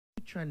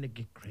trying to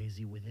get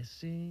crazy with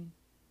this, eh?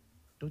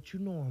 Don't you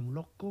know I'm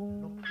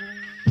loco?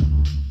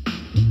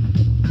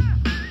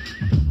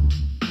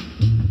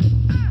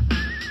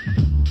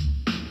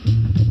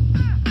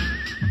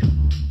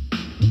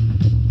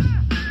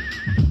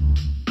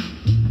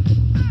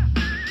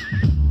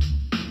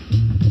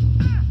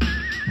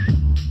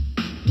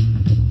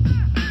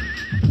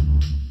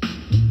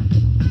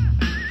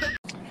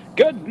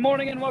 Good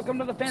morning and welcome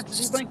to the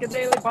Fantasy Blanket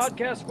Daily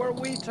Podcast, where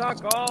we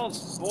talk all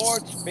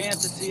sports,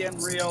 fantasy,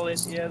 and real.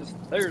 It is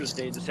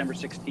Thursday, December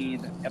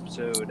 16th,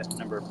 episode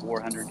number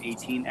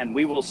 418, and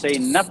we will say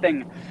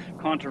nothing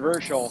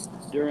controversial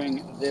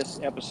during this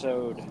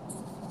episode.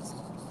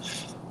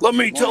 Let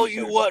me tell Morning,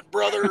 you sir. what,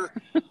 brother.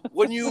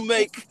 When you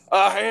make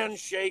a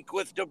handshake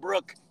with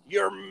DeBrook,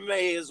 you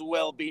may as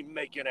well be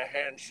making a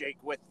handshake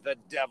with the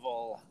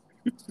devil.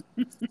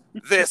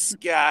 This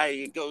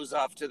guy goes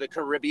off to the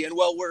Caribbean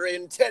while we're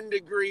in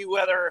 10-degree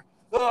weather.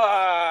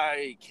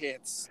 I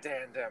can't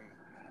stand him.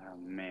 Oh,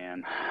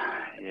 man.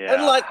 Yeah.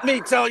 And let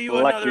me tell you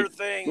another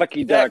thing.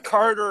 Lucky that duck.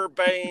 Carter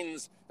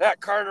Baines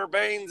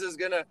is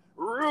going to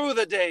rue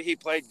the day he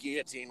played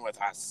Guillotine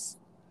with us.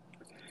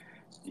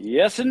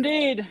 Yes,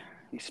 indeed.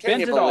 He spent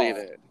Can you it all. believe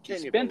it? He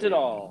spent it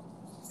all.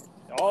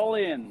 All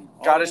in.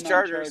 Got his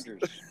Chargers.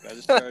 Got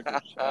his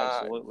Chargers.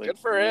 Absolutely. Good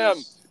for him.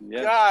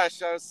 Yes.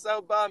 Gosh, I was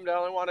so bummed. I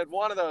only wanted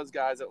one of those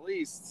guys at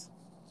least.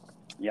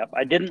 Yep.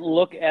 I didn't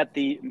look at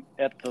the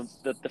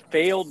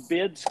failed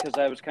bids because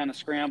I was kind of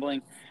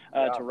scrambling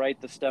to write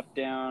the stuff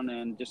down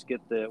and just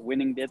get the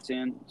winning bits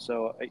in.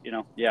 So, I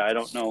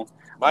don't know.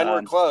 Mine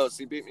were close.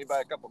 He beat me by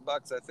a couple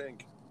bucks, I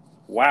think.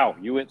 Wow.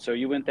 You went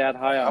that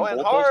high on I went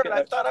both hard. those I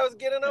guys? thought I was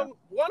getting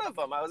one of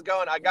them. I was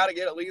going, I got to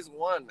get at least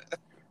one.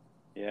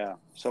 Yeah.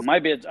 So my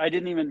bids, I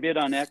didn't even bid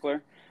on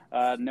Eckler,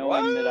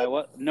 knowing that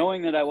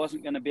I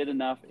wasn't going to bid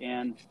enough,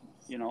 and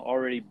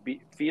already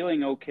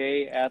feeling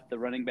okay at the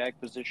running back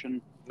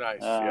position.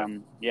 Nice.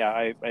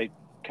 I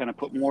kind of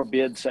put more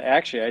bids.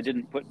 Actually, I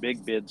didn't put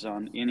big bids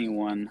on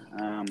anyone.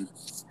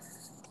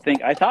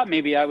 I thought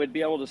maybe I would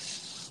be able to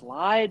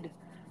slide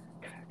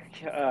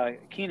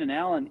Keenan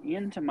Allen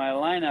into my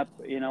lineup,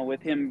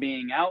 with him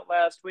being out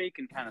last week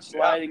and kind of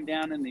sliding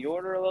down in the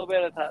order a little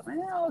bit. I thought,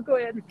 I'll go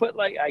ahead and put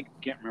I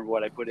can't remember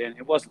what I put in.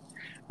 It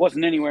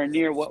wasn't anywhere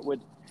near what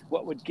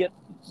would get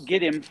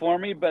him for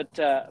me, but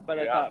I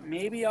thought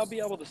maybe I'll be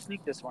able to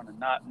sneak this one, and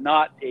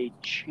not a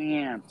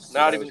chance.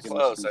 Not even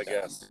close, I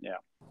guess. Yeah.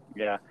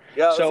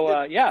 Good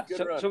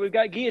So we've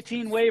got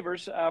Guillotine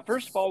waivers.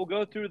 First of all, we'll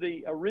go through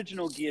the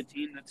original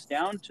Guillotine that's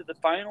down to the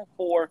final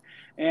four,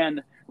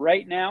 and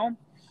right now,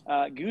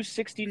 Goose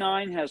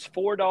 69 has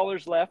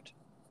 $4 left.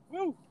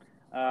 Woo!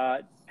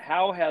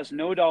 Howe has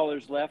no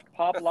dollars left.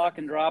 Pop Lock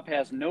and Drop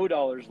has no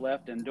dollars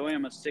left, and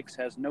Doyama 6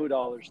 has no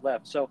dollars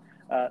left. So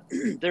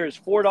there is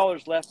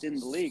 $4 left in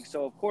the league.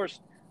 So of course,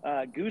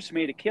 Goose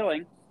made a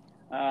killing.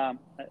 I'm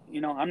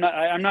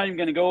not even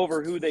going to go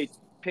over who they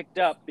picked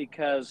up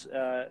because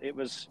it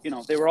was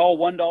they were all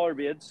 $1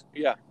 bids.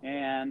 Yeah.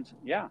 And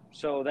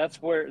so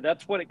that's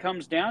what it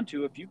comes down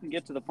to. If you can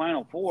get to the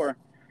final four.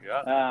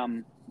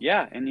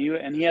 Yeah. And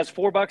he has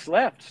 $4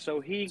 left,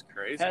 so he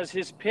Crazy. has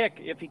his pick.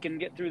 If he can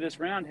get through this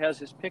round, has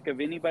his pick of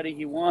anybody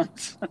he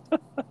wants.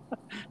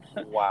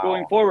 Wow.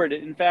 Going forward,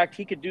 in fact,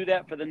 he could do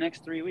that for the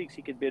next 3 weeks.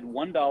 He could bid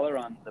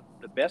 $1 on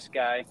the best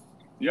guy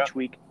each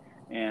week,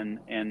 and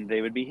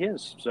they would be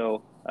his.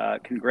 So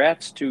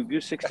congrats to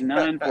Goose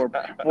 69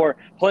 for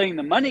playing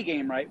the money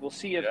game right. We'll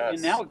see if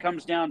and now it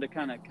comes down to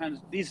kind of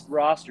these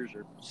rosters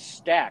are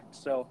stacked,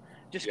 so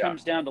it just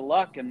comes down to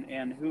luck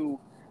and who.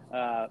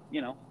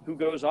 Who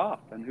goes off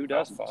and who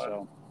doesn't.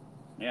 So,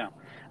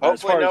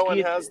 Hopefully no one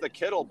has the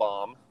Kittle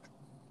bomb,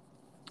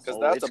 because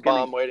that's a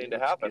bomb waiting to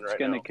happen right now. It's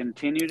going to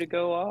continue to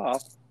go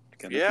off.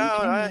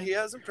 He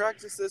hasn't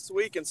practiced this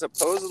week and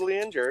supposedly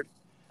injured.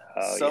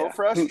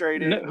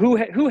 Frustrating.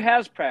 Who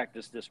has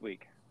practiced this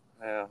week?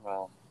 Yeah,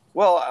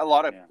 well, a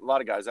lot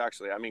of guys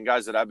actually. I mean,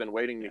 guys that I've been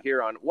waiting to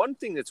hear on. One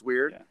thing that's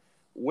weird. Yeah.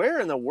 Where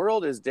in the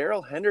world is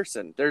Darrell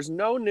Henderson? There's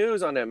no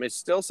news on him. It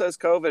still says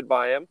COVID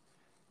by him.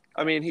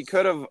 I mean, he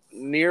could have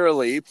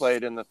nearly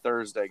played in the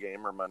Thursday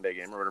game or Monday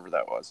game or whatever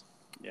that was.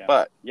 Yeah.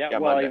 But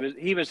well,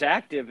 he was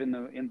active in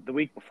the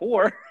week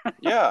before.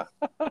 Yeah.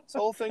 This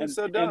whole thing's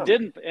so dumb.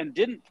 And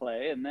didn't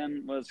play, and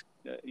then was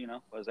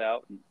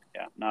out and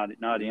not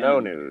in.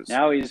 No news.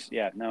 Now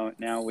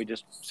now we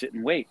just sit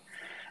and wait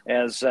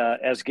as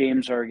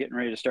games are getting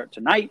ready to start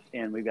tonight,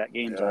 and we've got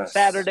games on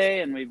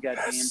Saturday, and we've got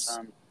games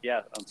on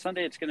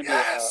Sunday. It's going to be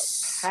a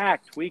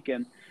packed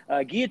weekend.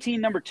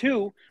 Guillotine number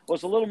 2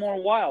 was a little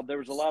more wild. There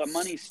was a lot of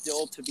money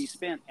still to be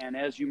spent. And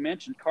as you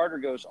mentioned, Carter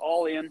goes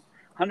all in,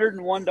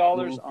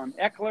 $101 on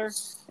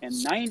Eckler and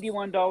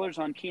 $91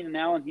 on Keenan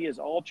Allen. He is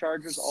all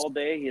Chargers all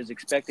day. He is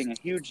expecting a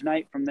huge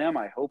night from them.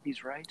 I hope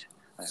he's right.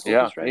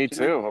 Me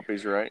too. Hope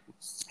he's right.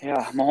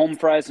 Yeah, Mahomes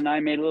Fries and I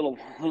made a little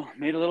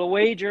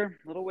wager.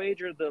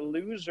 The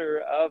loser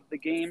of the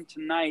game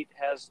tonight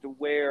has to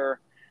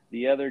wear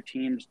the other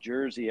team's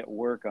jersey at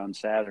work on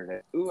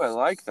Saturday. Ooh, I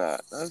like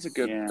that. That is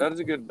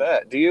a good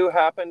bet. Do you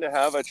happen to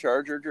have a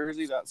Charger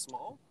jersey that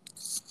small?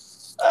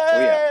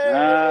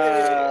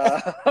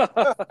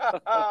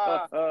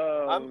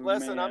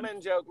 Listen, I'm man.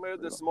 in joke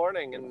mood this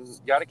morning and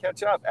got to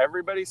catch up.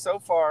 Everybody so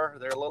far,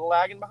 they're a little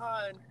lagging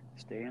behind.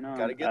 Staying on.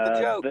 Got to get the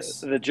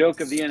jokes. The joke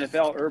of the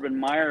NFL, Urban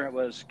Meyer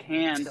was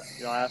canned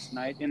last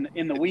night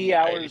in the wee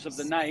hours of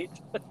the night.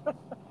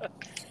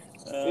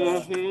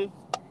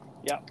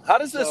 Yeah. How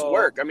does this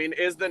work? I mean,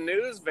 is the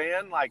news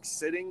van like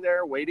sitting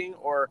there waiting,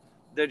 or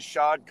did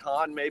Shad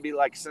Khan maybe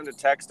like send a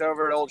text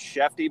over to old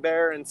Shefty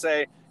Bear and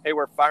say, "Hey,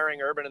 we're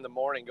firing Urban in the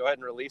morning. Go ahead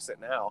and release it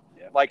now."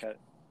 Yeah, like,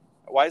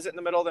 why is it in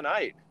the middle of the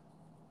night?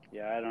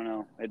 Yeah, I don't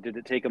know. Did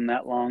it take them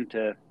that long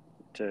to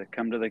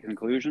come to the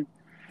conclusion?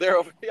 They're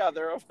over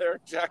there in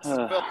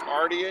Jacksonville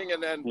partying,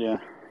 and then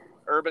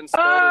Urban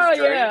spilled his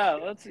drink.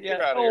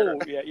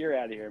 You're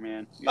out of here,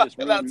 man.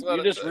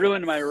 You just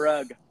ruined my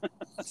rug.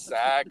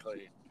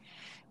 Exactly.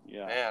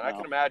 Yeah, man, I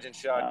can imagine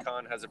Shad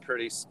Khan has a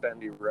pretty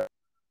spendy rug.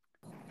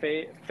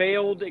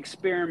 Failed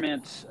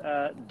experiments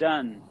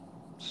done.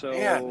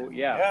 So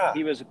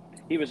he was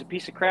a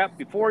piece of crap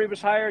before he was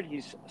hired.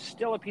 He's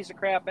still a piece of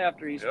crap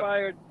after he's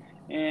fired,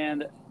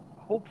 and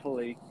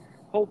hopefully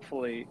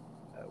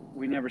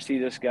we never see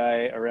this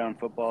guy around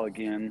football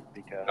again,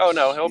 because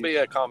he'll be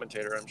a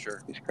commentator, I'm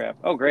sure. He's crap.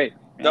 Oh, great.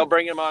 Yeah. They'll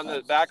bring him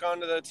on back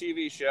onto the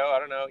TV show. I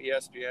don't know,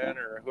 ESPN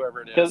or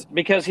whoever it is.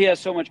 Because he has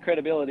so much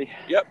credibility.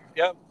 Yep.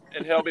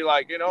 And he'll be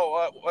like, you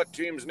know what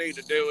teams need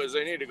to do is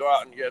they need to go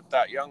out and get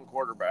that young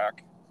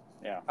quarterback.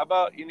 Yeah. How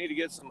about you need to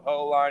get some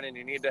O-line, and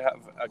you need to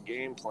have a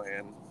game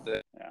plan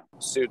that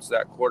suits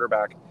that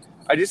quarterback.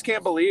 I just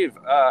can't believe.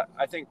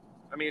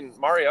 I mean,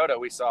 Mariota,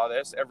 we saw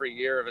this every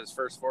year of his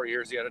first 4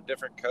 years. He had a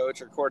different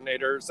coach or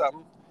coordinator or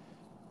something.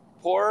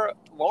 Poor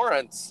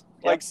Lawrence.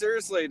 Yep. Like,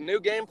 seriously, new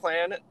game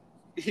plan.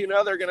 You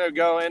know they're going to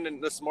go in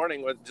and this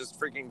morning with just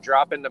freaking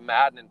drop into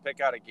Madden and pick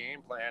out a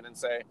game plan and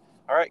say,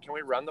 all right, can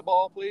we run the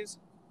ball, please?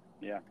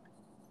 Yeah.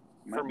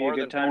 For more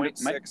than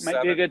 0.6,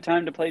 might be a good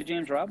time to play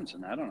James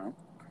Robinson. I don't know.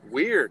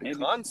 Weird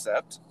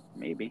concept.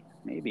 Maybe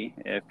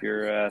if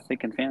you're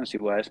thinking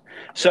fantasy-wise.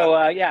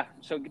 So,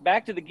 so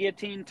back to the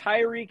guillotine.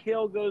 Tyreek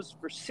Hill goes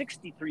for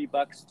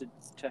 $63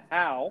 to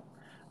Howe.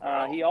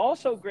 He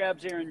also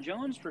grabs Aaron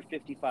Jones for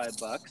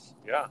 $55.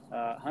 Yeah.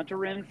 Hunter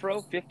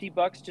Renfrow,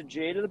 $50 to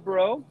Jay to the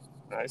Bro.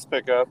 Nice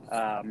pickup.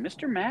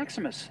 Mr.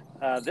 Maximus.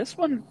 This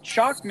one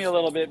shocked me a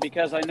little bit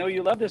because I know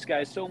you love this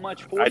guy so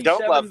much. I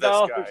don't love this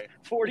guy.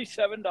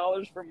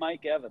 $47 for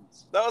Mike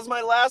Evans. That was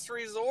my last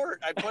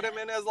resort. I put him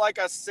in as like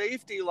a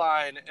safety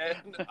line,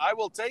 and I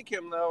will take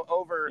him, though,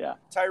 over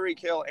Tyreek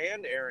Hill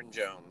and Aaron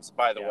Jones,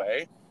 by the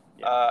way.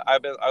 Yeah.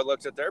 I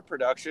looked at their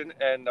production,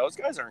 and those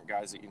guys aren't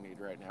guys that you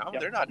need right now.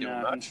 They're not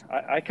doing much.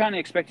 I kind of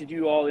expected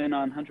you all in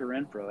on Hunter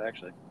Renfrow,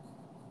 actually.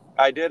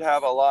 I did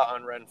have a lot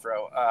on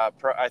Renfrow.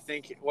 I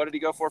think, what did he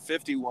go for?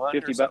 51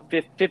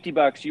 $50.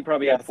 $50. You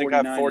probably had 49.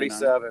 I think I have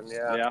 47.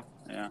 Yeah.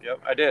 Yep,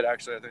 I did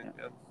actually. I think.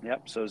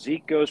 Yep. So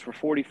Zeke goes for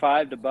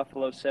 45 to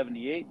Buffalo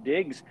 78.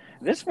 Diggs.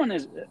 This one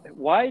is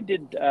why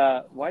did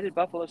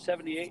Buffalo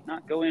 78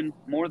 not go in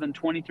more than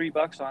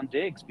 $23 on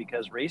Diggs?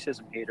 Because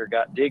Racism Hater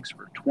got Diggs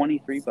for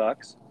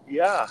 $23.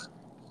 Yeah.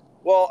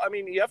 Well, I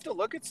mean, you have to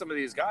look at some of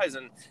these guys,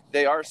 and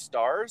they are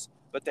stars,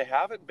 but they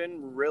haven't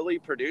been really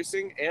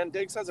producing, and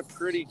Diggs has a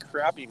pretty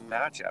crappy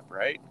matchup,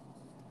 right?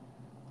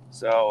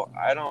 So,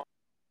 I don't...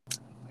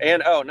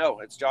 And,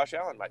 it's Josh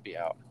Allen might be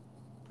out.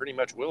 Pretty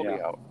much will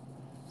be out.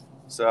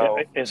 So...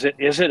 Is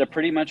it a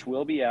pretty much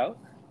will be out?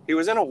 He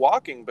was in a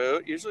walking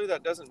boot. Usually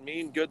that doesn't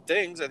mean good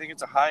things. I think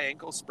it's a high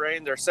ankle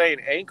sprain. They're saying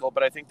ankle,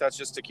 but I think that's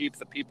just to keep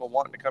the people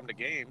wanting to come to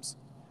games.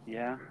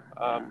 Yeah.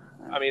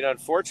 I mean,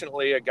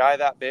 unfortunately, a guy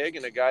that big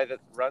and a guy that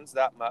runs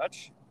that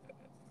much,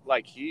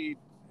 like, he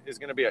is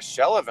going to be a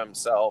shell of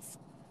himself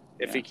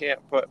if he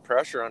can't put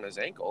pressure on his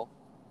ankle.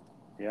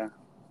 Yeah.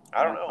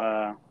 I don't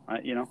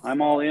know.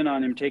 I'm all in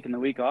on him taking the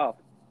week off.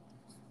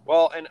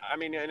 Well, and I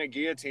mean, in a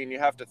guillotine, you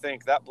have to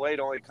think that blade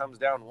only comes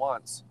down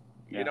once.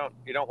 Yeah.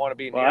 You don't want to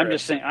be near I'm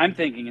just saying, I'm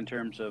thinking in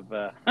terms of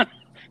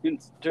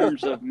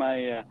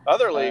my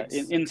other leagues,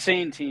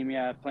 insane team,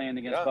 playing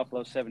against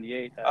Buffalo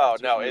 78.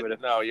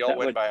 You'll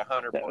win by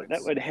 100 points.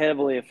 That would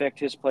heavily affect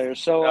his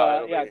players.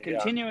 So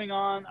continuing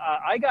on,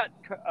 I got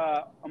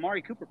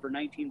Amari Cooper for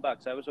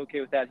 $19. I was okay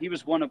with that. He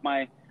was one of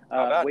my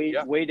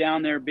way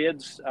down there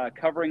bids,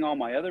 covering all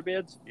my other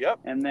bids. Yep.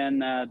 And then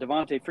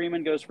Devontae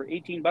Freeman goes for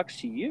 $18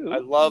 to you. I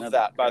love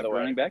that, by the way.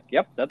 Running back.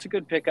 Yep, that's a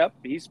good pickup.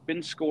 He's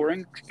been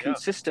scoring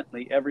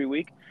consistently every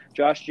week.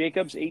 Josh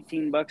Jacobs,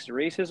 $18 to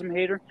Racism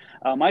Hater.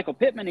 Michael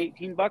Pittman,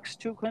 $18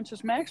 to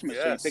Quintus Maximus.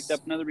 Yes. So he picked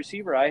up another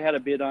receiver. I had a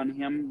bid on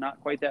him,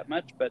 not quite that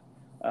much, but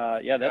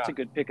that's a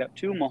good pickup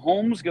too.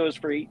 Mahomes goes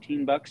for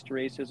 $18 to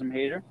Racism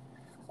Hater.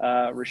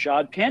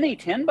 Rashad Penny,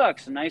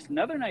 $10.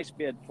 Another nice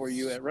bid for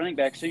you at running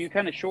back. So you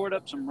kind of shored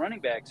up some running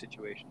back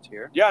situations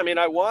here. Yeah, I mean,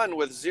 I won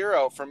with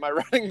 0 from my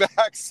running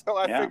back, so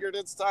I figured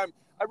it's time.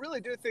 I really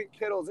do think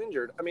Kittle's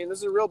injured. I mean, this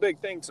is a real big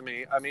thing to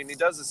me. I mean, he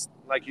does this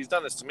like he's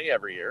done this to me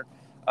every year.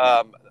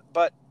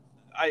 But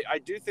I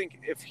do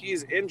think if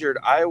he's injured,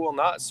 I will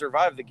not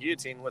survive the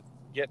guillotine with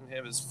getting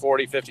him his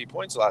 40, 50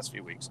 points the last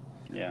few weeks.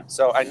 Yeah.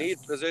 So I need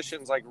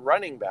positions like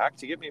running back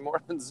to get me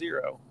more than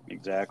 0.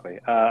 Exactly.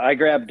 I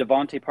grabbed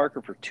Devontae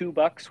Parker for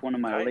 $2, one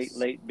of my Nice.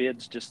 late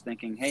bids, just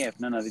thinking, hey, if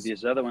none of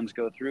these other ones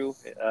go through,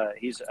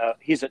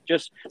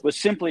 just was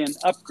simply an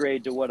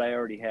upgrade to what I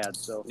already had.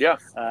 So Yeah.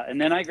 and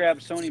then I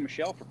grabbed Sony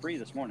Michel for free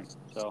this morning.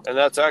 So And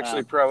that's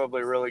actually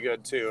probably really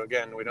good too.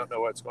 Again, we don't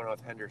know what's going on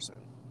with Henderson.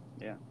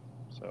 yeah.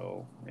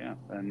 So yeah,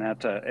 and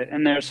that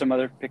and there's some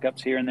other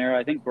pickups here and there.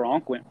 I think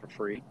Gronk went for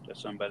free to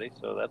somebody,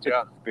 so that's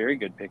a very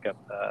good pickup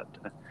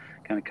to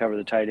kind of cover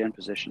the tight end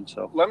position.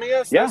 So let me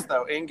ask this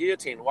though: in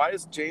Guillotine, why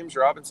is James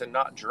Robinson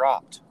not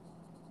dropped?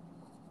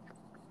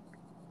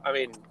 I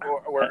mean,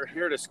 we're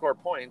here to score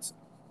points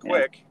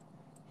quick. Yeah.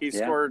 He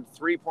scored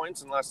 3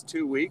 points in the last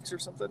 2 weeks or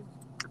something.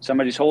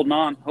 Somebody's holding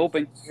on,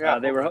 hoping. Yeah,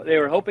 they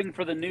were hoping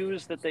for the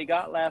news that they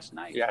got last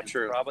night. Yeah,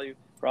 true.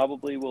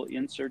 Probably will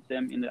insert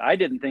them in. I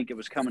didn't think it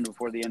was coming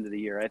before the end of the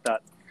year. I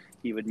thought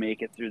he would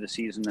make it through the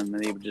season and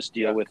they would just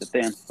deal with it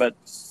then. But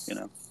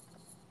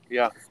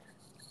Yeah.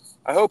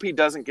 I hope he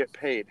doesn't get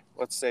paid.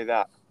 Let's say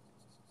that.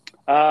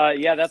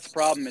 Yeah, that's the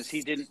problem. Is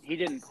he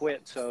didn't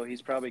quit, so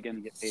he's probably going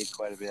to get paid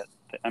quite a bit.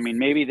 I mean,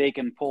 maybe they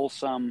can pull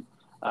some.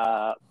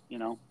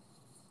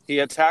 He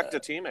attacked a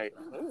teammate.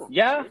 Ooh,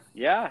 yeah.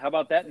 How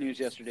about that news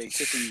yesterday?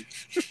 Kicking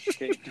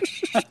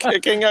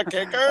a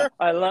kicker.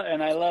 I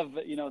love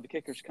the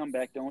kicker's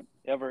comeback. Don't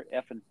ever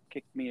effing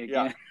kick me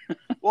again. Yeah.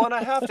 Well, and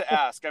I have to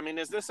ask. I mean,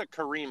 is this a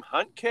Kareem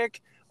Hunt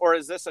kick or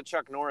is this a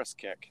Chuck Norris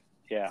kick?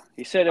 Yeah,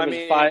 he said it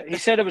was 5. He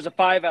said it was a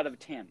 5 out of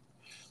 10.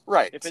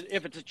 Right.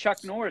 If it's a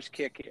Chuck Norris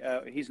kick,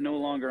 he's no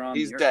longer on.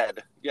 He's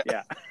dead.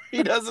 Yeah.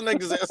 He doesn't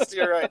exist.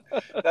 You're right.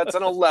 That's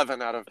an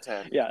 11 out of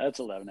 10. Yeah, that's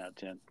 11 out of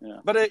 10. Yeah.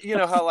 But you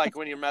know how like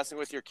when you're messing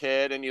with your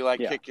kid and you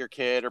kick your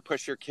kid or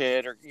push your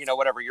kid or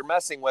whatever, you're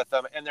messing with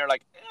them and they're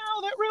like,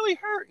 "Oh, that really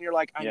hurt." And you're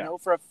like, "I know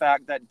for a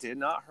fact that did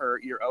not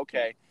hurt. You're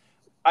okay."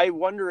 I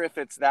wonder if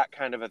it's that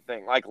kind of a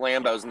thing. Like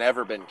Lambo's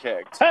never been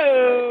kicked.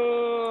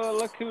 Oh,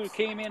 look who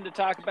came in to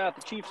talk about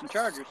the Chiefs and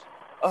Chargers.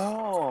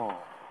 Oh.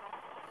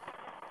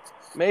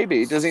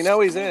 Maybe. Does he know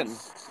he's in?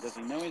 Does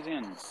he know he's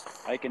in?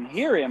 I can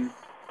hear him,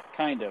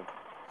 kind of.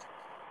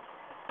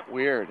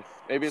 Weird.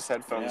 Maybe his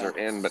headphones are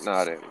in, but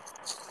not in.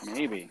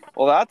 Maybe.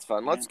 Well, that's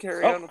fun. Let's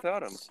carry on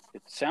without him.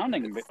 It's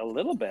sounding a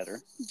little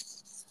better.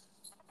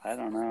 I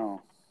don't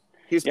know.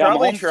 He's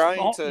probably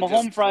trying to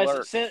Mahomes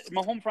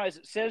Fries,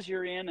 it says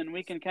you're in, and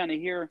we can kind of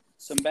hear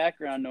some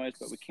background noise,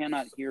 but we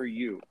cannot hear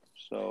you.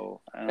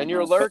 So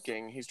you're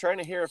lurking. He's trying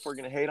to hear if we're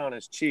going to hate on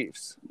his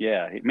Chiefs.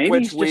 Yeah, maybe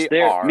he's just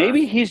there.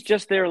 Maybe he's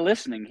just there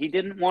listening. He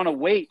didn't want to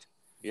wait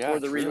for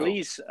the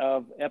release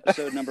of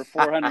episode number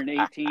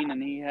 418,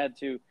 and he had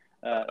to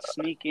try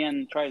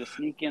to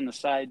sneak in the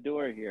side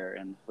door here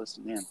and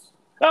listen in.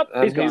 Oh,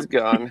 he's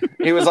gone.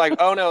 He was like,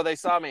 "Oh no, they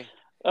saw me."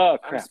 Oh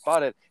crap! I'm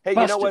spotted. Hey,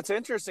 you know what's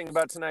interesting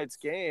about tonight's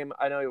game?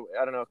 I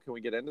don't know. Can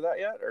we get into that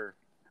yet, or?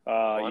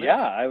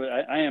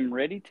 I am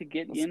ready to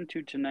get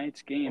into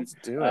tonight's game. Let's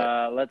do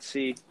it. Let's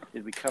see.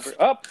 Did we cover?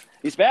 Oh,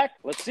 he's back.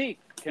 Let's see.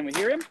 Can we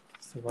hear him?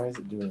 So why is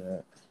it doing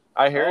that?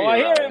 I hear you. I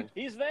hear him.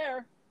 He's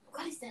there.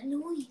 What is that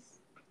noise?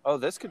 Oh,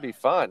 this could be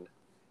fun.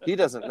 He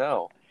doesn't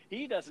know.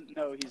 He doesn't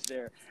know he's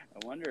there. I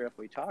wonder if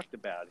we talked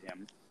about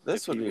him.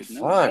 This would be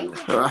fun.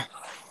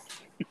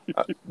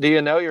 Do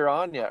you know you're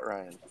on yet,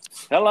 Ryan?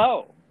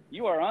 Hello.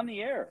 You are on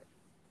the air.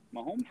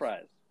 Mahomes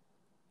Fries.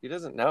 He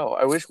doesn't know.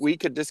 I wish we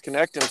could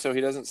disconnect him so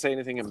he doesn't say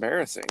anything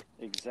embarrassing.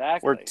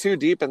 Exactly. We're too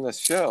deep in this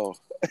show.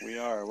 We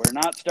are. We're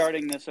not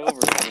starting this over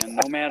again,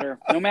 no matter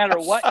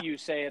what you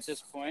say at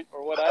this point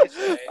or what I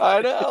say.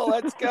 I know.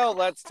 Let's go.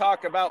 Let's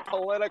talk about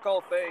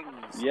political things.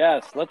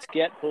 Yes, let's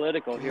get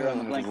political here on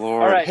the Blink.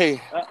 Lord. All right.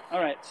 Hey. All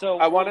right. So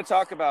I want to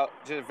talk about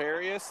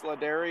Javarius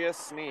Ladarius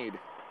Sneed.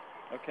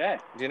 Okay.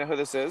 Do you know who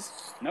this is?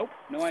 Nope.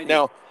 No idea.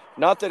 No.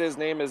 Not that his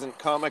name isn't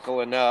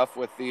comical enough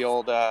with the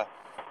old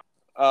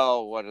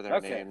what are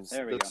their names?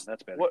 There we go.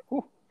 That's better.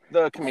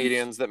 The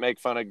comedians that make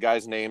fun of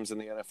guys' names in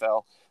the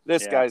NFL.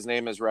 This guy's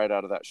name is right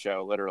out of that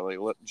show, literally.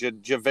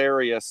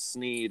 Javarius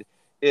Sneed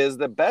is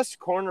the best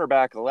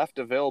cornerback left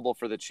available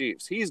for the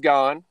Chiefs. He's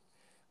gone.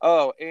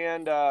 Oh,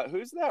 and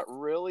who's that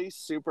really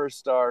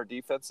superstar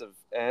defensive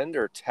end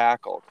or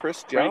tackle?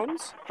 Chris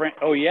Jones? Frank.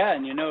 Oh, yeah,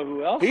 and you know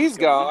who else? He's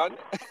gone.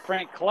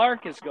 Frank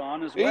Clark is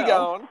gone as well. He's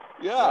gone.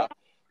 Yeah.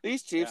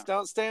 These Chiefs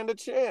don't stand a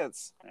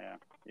chance. Yeah.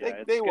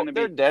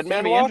 They're dead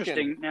men walking.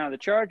 Interesting. Now the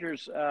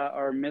Chargers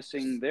are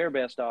missing their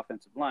best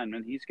offensive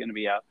lineman. He's going to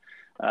be out,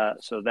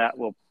 so that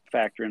will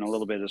factor in a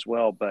little bit as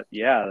well. But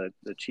the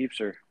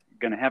Chiefs are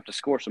going to have to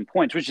score some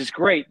points, which is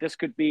great. This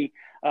could be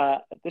a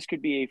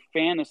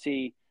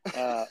fantasy.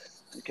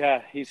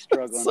 God, he's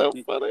struggling. So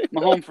funny.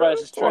 Mahomes Fries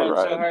is trying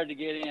so hard to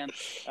get in.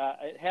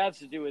 It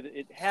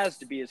has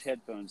to be his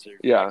headphones. It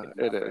is right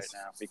now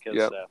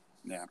because.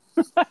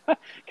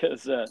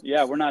 Because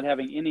we're not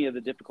having any of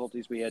the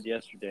difficulties we had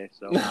yesterday.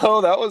 So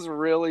no, that was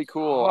really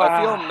cool. I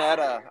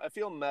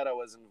feel Meta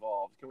was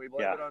involved. Can we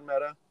blame it on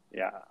Meta?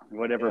 Yeah,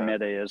 whatever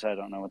Meta is, I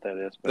don't know what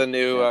that is. But, the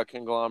new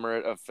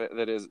conglomerate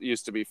that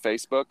used to be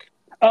Facebook.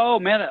 Oh,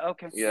 Meta.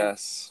 Okay.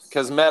 Yes,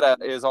 because Meta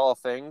is all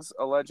things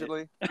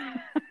allegedly.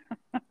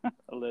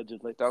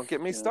 Allegedly. Don't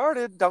get me Yeah.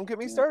 started. Don't get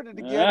me started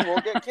again.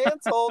 We'll get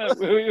canceled.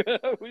 we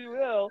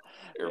will.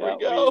 Here Yeah,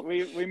 we go.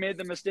 We made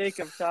the mistake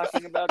of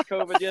talking about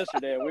COVID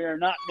yesterday. We are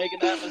not making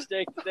that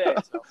mistake today.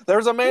 So.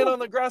 There's a man on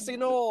the grassy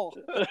knoll.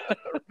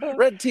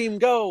 Red team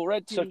go.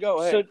 Red team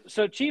go. Hey.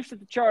 So Chiefs at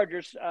the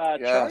Chargers. Yes.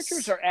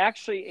 Chargers are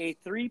actually a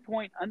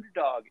 3-point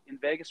underdog in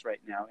Vegas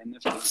right now in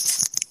this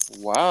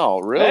game. Wow,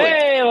 really?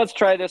 Hey, let's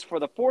try this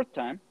for the fourth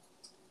time.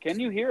 Can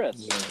you hear us?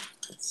 Yeah,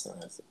 it's a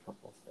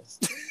couple things.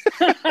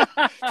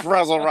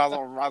 Razzle.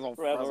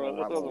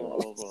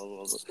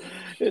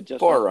 It just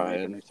Poor doesn't Ryan.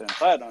 make any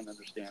sense. I don't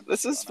understand.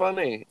 This is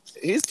funny.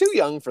 He's too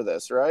young for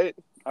this, right?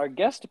 Our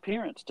guest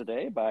appearance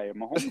today by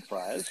Mahomes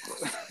Fries.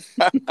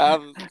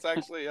 It's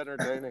actually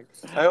entertaining.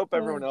 I hope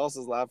everyone else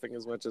is laughing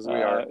as much as we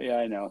are. Yeah,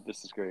 I know.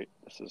 This is great.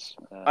 This is.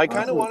 I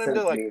kind of want him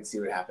to like. See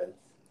what happens.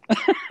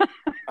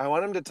 I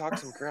want him to talk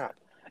some crap.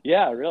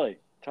 Yeah, really.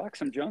 Talk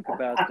some junk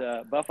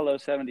about Buffalo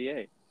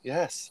 78.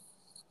 Yes.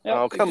 Yep,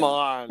 oh, come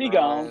on. He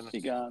gone.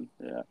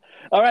 Yeah.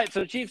 All right.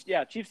 So Chiefs,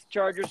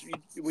 Chargers.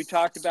 We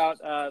talked about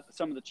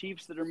some of the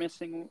Chiefs that are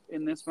missing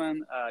in this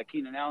one.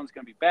 Keenan Allen's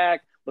going to be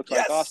back. Looks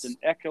like Austin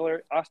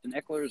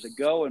Eckler is a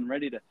go and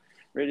ready to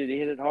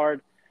hit it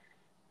hard.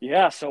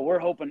 Yeah. So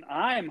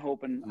I'm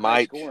hoping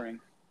high scoring.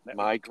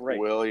 Mike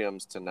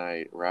Williams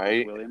tonight,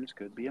 right? Williams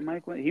could be a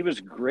Mike Williams. He was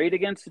great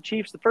against the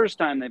Chiefs the first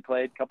time they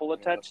played. Couple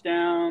of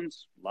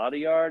touchdowns, a lot of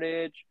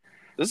yardage.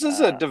 This is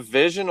a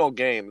divisional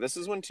game. This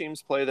is when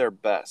teams play their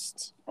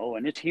best. Oh,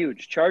 and it's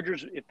huge.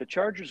 Chargers. If the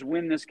Chargers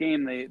win this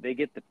game, they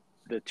get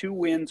the 2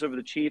 wins over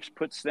the Chiefs,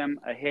 puts them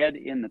ahead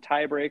in the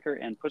tiebreaker,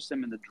 and puts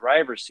them in the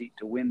driver's seat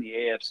to win the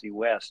AFC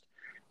West.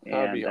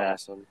 That'd be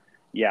awesome.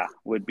 Yeah,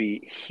 would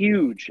be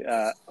huge.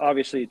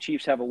 Obviously, the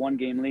Chiefs have a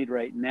 1-game lead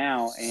right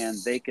now, and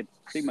they could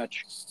pretty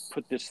much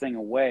put this thing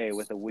away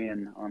with a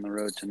win on the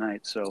road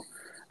tonight. So,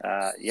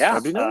 yeah.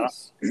 That'd be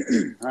nice.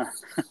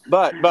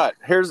 But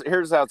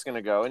here's how it's going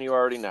to go, and you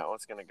already know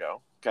it's going to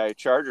go. Okay,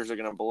 Chargers are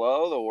going to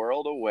blow the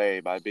world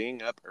away by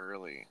being up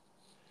early.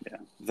 Yeah.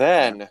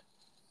 Then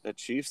the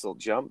Chiefs will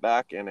jump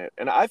back in it.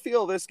 And I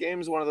feel this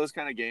game is one of those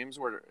kind of games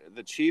where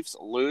the Chiefs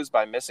lose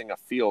by missing a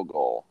field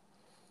goal.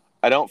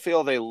 I don't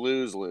feel they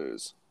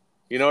lose.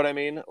 You know what I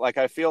mean? Like,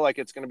 I feel like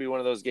it's going to be one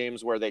of those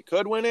games where they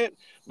could win it,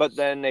 but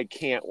then they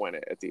can't win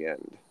it at the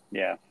end.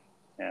 Yeah.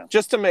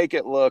 Just to make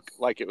it look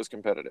like it was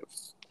competitive.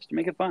 Just to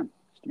make it fun.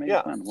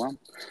 Well,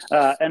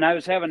 and I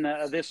was having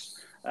this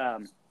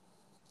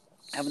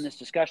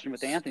discussion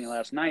with Anthony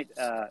last night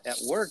at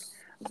work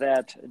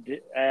that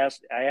I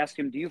asked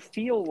him, do you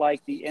feel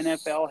like the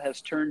NFL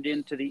has turned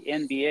into the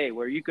NBA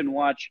where you can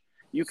watch,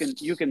 you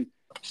can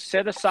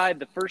set aside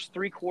the first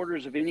 3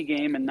 quarters of any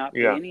game and not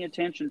pay any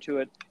attention to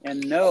it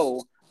and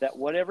know that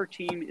whatever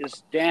team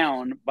is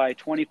down by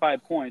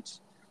 25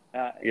 points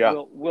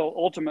will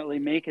ultimately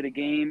make it a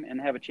game and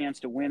have a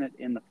chance to win it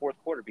in the fourth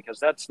quarter, because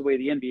that's the way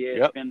the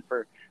NBA has been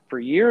for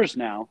years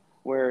now,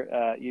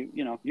 where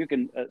you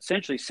can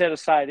essentially set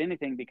aside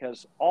anything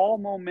because all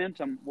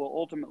momentum will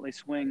ultimately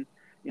swing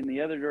in the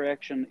other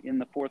direction in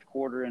the fourth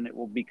quarter, and it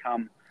will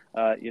become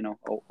a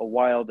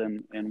wild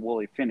and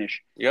woolly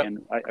finish. Yep.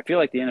 And I feel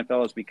like the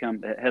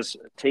NFL has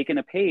taken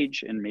a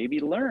page and maybe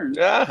learned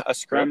a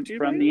script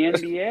from the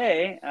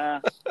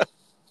NBA.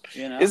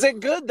 Is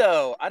it good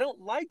though? I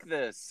don't like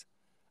this.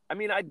 I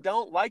mean, I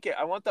don't like it.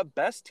 I want the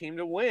best team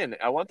to win.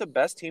 I want the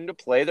best team to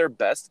play their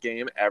best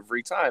game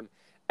every time.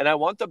 And I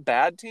want the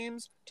bad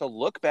teams to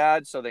look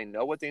bad so they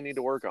know what they need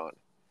to work on.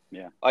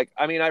 Yeah. Like,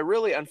 I mean, I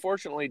really,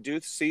 unfortunately, do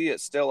see it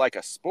still like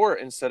a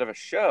sport instead of a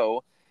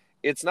show.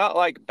 It's not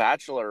like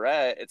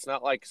Bachelorette. It's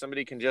not like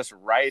somebody can just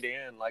write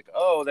in like,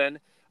 oh, then,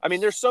 I mean,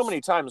 there's so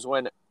many times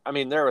when, I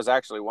mean, there was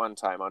actually one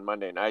time on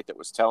Monday night that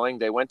was telling.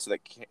 They went to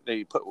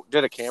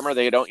did a camera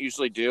they don't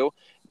usually do,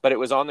 but it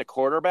was on the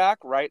quarterback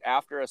right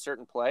after a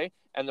certain play,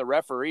 and the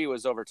referee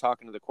was over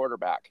talking to the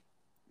quarterback.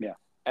 Yeah.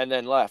 And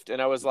then left.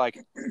 And I was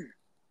like,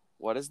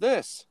 what is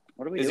this?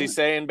 What are we doing? Is he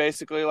saying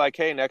basically like,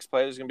 hey, next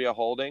play there's going to be a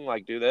holding,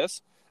 like do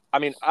this? I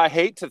mean, I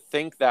hate to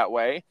think that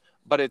way,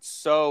 but it's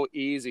so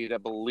easy to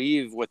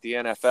believe with the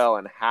NFL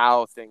and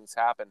how things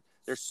happen.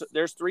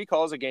 There's 3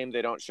 calls a game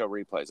they don't show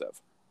replays of.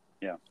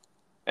 Yeah.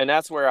 And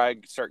that's where I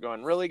start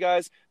going, really,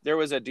 guys? There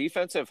was a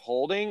defensive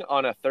holding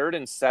on a 3rd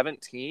and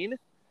 17,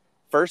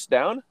 first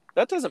down.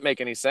 That doesn't make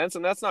any sense,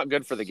 and that's not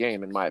good for the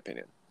game, in my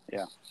opinion.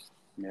 Yeah.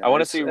 I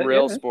want to see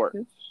real sport.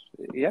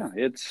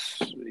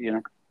 It's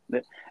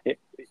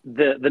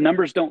the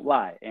numbers don't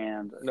lie,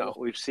 and what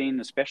we've seen,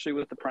 especially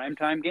with the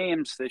primetime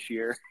games this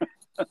year.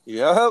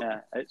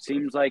 It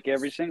seems like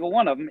every single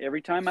one of them,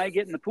 every time I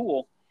get in the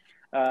pool,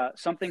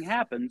 something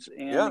happens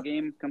and the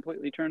game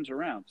completely turns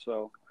around.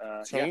 So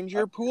change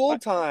your pool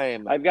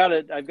time. I've got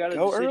a decision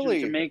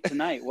early to make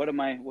tonight. What am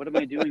I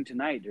doing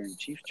tonight during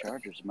Chiefs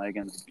Chargers?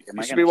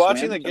 You should be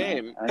watching the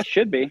game. I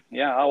should be.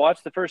 Yeah, I'll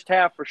watch the first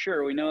half for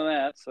sure. We know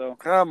that. So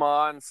come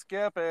on,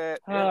 skip it.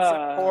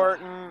 It's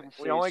important.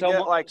 We only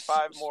get like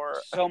 5 more.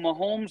 So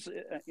Mahomes,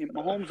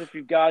 if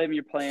you've got him,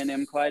 you're playing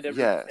him. Clyde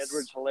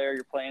Edwards-Helaire,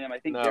 you're playing him. I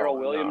think Darrell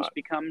Williams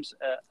becomes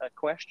a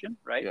question,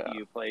 right? Yeah. Do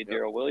you play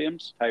Darrell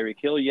Williams? Tyreek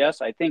Hill,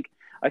 yes. I think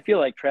I feel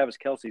like Travis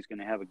Kelce's going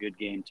to have a good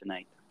game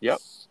tonight. Yep.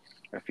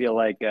 I feel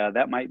like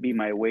that might be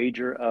my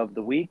wager of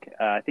the week.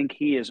 I think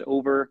he is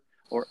over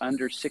or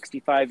under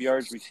 65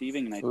 yards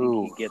receiving, and I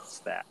think he gets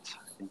that.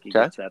 I think he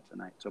gets that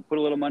tonight. So put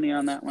a little money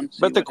on that one.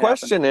 But the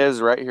question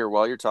is right here,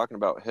 while you're talking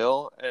about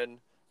Hill and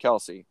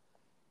Kelce,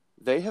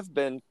 they have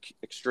been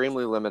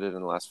extremely limited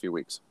in the last few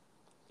weeks.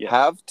 Yes.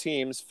 Have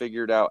teams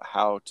figured out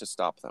how to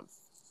stop them?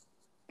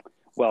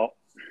 Well,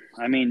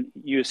 I mean,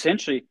 you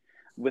essentially,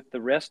 with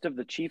the rest of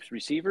the Chiefs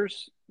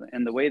receivers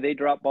and the way they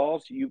drop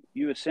balls, you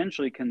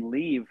essentially can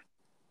leave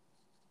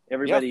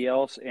everybody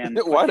else and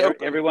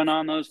put everyone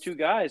on those two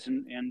guys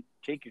and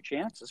take your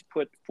chances.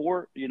 Put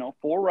four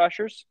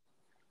rushers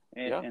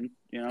and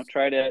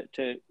try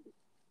to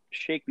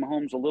shake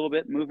Mahomes a little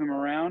bit, move him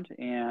around,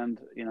 and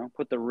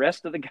put the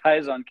rest of the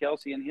guys on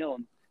Kelce and Hill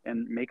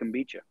and make them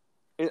beat you.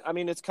 I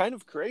mean, it's kind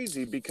of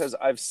crazy because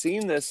I've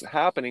seen this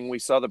happening. We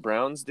saw the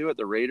Browns do it,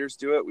 the Raiders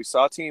do it. We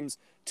saw teams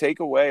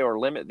take away or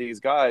limit these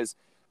guys,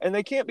 and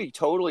they can't be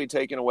totally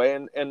taken away.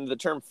 And the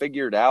term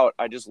 "figured out"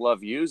 I just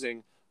love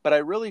using, but I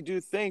really do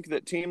think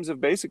that teams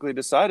have basically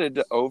decided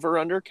to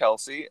over/under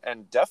Kelce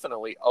and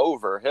definitely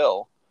over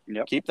Hill.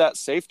 Yep. Keep that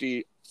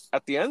safety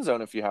at the end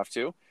zone if you have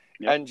to.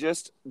 Yep. And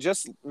just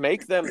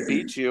make them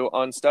beat you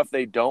on stuff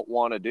they don't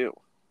want to do.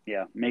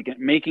 Yeah,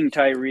 making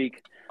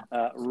Tyreek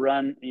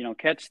run,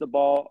 catch the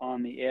ball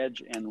on the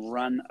edge and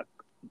run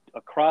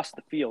across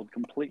the field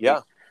completely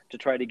to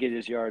try to get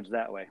his yards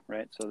that way,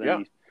 right? So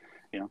then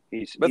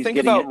he's getting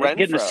a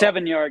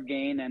 7-yard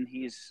gain and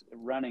he's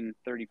running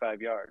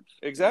 35 yards.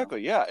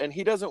 Exactly, yeah, and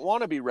he doesn't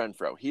want to be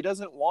Renfro. He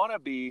doesn't want to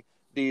be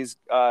these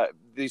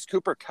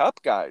Cooper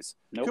Kupp guys.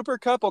 Nope. Cooper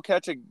Kupp will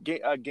catch a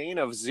gain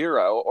of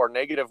 0 or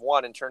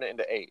 -1 and turn it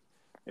into 8.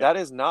 Yeah. That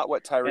is not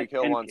what Tyreek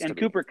Hill wants to be.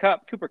 Cooper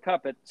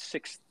Kupp at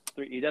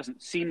 6'3", he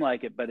doesn't seem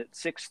like it, but at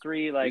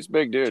 6'3", like he's a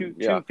big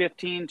dude.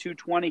 215,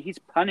 220, he's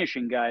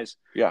punishing guys.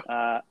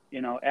 Yeah.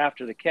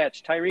 After the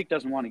catch, Tyreek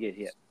doesn't want to get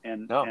hit,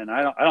 and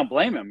I don't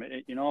blame him.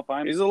 If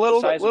I'm he's a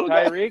little the size little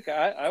of Tyreek,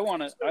 I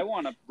want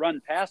to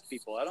run past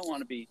people. I don't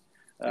want to be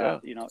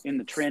in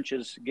the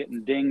trenches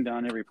getting dinged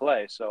on every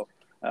play. So.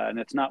 And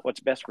it's not what's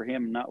best for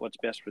him, not what's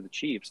best for the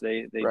Chiefs.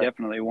 They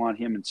definitely want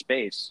him in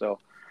space. So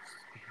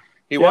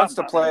he wants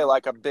to play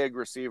like a big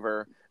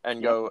receiver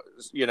and go,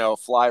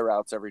 fly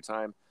routes every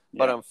time.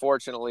 But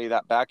unfortunately,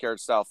 that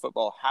backyard style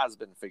football has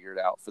been figured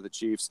out for the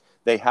Chiefs.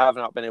 They have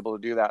not been able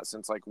to do that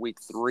since like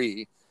week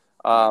 3,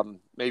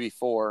 maybe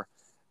 4.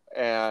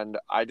 And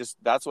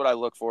that's what I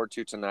look forward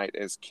to tonight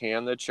is,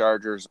 can the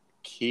Chargers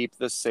keep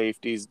the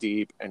safeties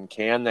deep, and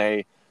can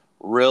they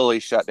really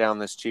shut down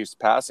this Chiefs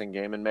passing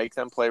game and make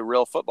them play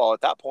real football?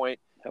 At that point,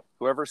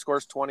 whoever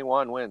scores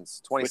 21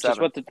 wins,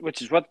 27.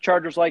 Which is what the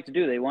Chargers like to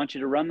do. They want you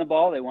to run the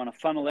ball. They want to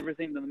funnel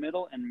everything to the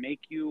middle and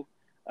make you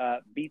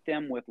beat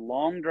them with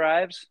long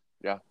drives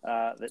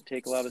that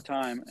take a lot of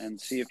time,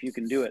 and see if you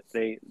can do it.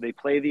 They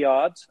play the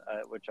odds,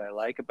 which I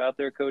like about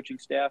their coaching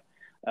staff.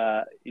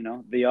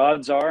 The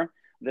odds are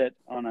that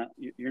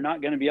you're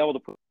not going to be able to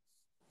put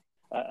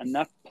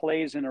enough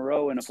plays in a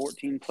row in a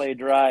 14-play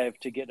drive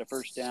to get a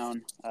first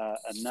down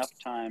enough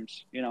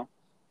times,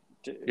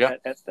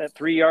 at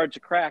 3 yards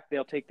a crack,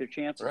 they'll take their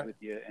chances with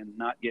you and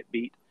not get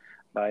beat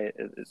by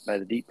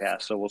the deep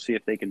pass. So we'll see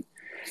if they can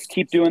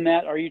keep doing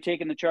that. Are you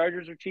taking the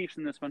Chargers or Chiefs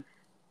in this one?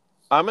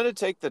 I'm going to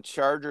take the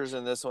Chargers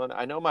in this one.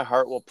 I know my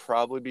heart will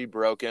probably be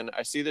broken.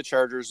 I see the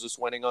Chargers just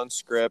winning on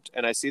script,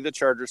 and I see the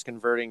Chargers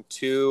converting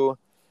 2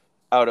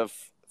 out of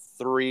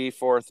 3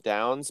 fourth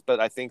downs,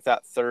 but I think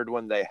that third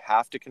one they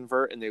have to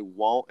convert, and they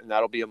won't, and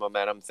that'll be a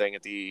momentum thing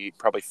at the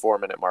probably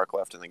 4-minute mark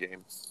left in the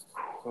game.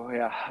 Oh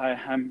yeah,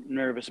 I'm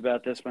nervous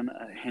about this one.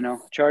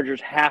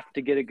 Chargers have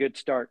to get a good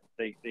start.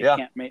 They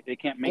can't make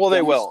well,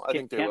 they will. I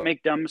think they can't will.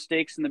 Make dumb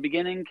mistakes in the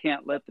beginning.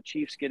 Can't let the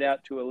Chiefs get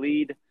out to a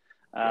lead.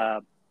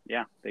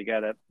 They got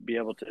to be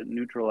able to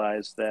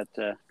neutralize that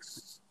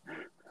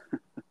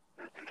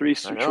 3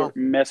 short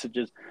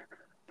messages.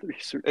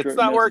 It's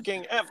not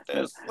working. F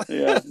this.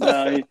 Let's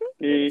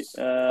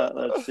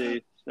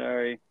see.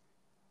 Sorry.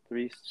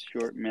 3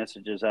 short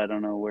messages. I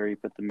don't know where he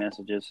put the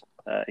messages.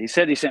 He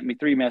said he sent me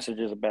 3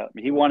 messages about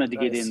me. He wanted to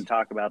get in and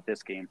talk about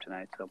this game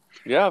tonight. So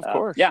yeah, of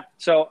course.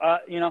 So,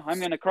 I'm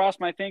going to cross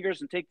my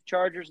fingers and take the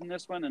Chargers in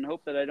this one and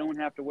hope that I don't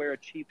have to wear a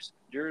Chiefs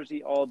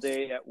jersey all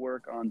day at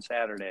work on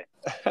Saturday.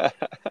 That's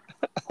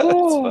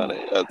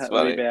funny.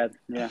 That'd be bad.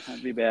 Yeah,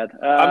 that'd be bad.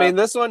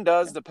 This one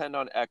does depend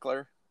on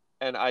Eckler.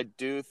 And I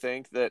do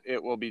think that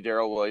it will be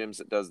Darrell Williams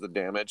that does the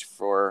damage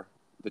for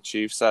the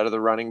Chiefs side of the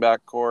running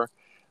back core.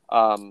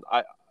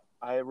 I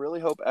really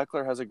hope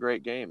Eckler has a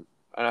great game,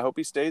 and I hope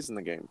he stays in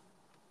the game.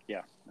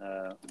 Yeah,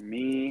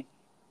 me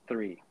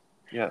 3.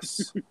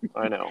 Yes,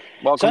 I know.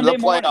 Welcome to the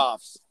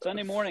playoffs.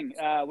 Sunday morning.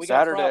 We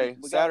Saturday.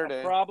 got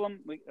a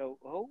problem.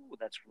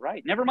 That's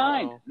right. Never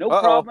mind. No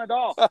problem at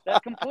all.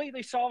 That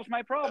completely solves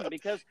my problem,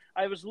 because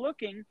I was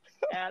looking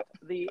at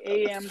the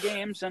AM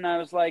games and I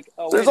was like,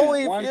 there's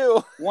only a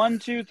few. 1,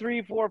 2,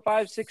 3, 4,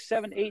 5, 6,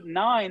 7, 8,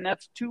 9.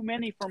 That's too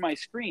many for my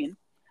screen.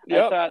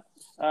 I thought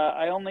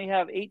I only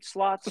have 8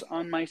 slots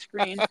on my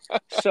screen.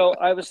 So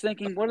I was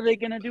thinking, what are they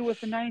going to do with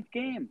the 9th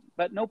game?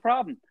 But no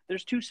problem.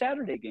 There's 2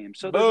 Saturday games.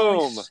 So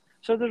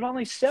there's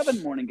only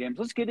 7 morning games.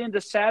 Let's get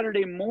into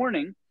Saturday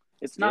morning.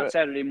 It's not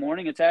Saturday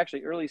morning. It's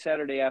actually early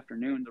Saturday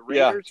afternoon. The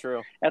Raiders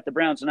at the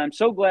Browns. And I'm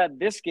so glad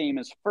this game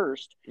is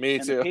first. Me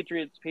and too. The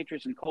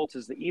Patriots and Colts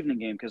is the evening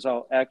game because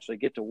I'll actually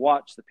get to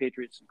watch the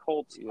Patriots and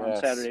Colts on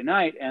Saturday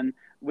night. And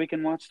we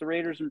can watch the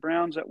Raiders and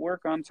Browns at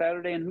work on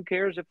Saturday. And who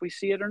cares if we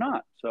see it or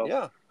not? So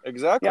yeah,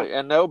 exactly. Yeah.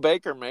 And no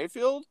Baker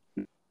Mayfield.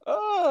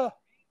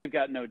 We've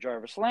got no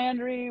Jarvis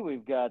Landry.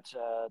 We've got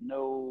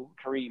no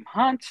Kareem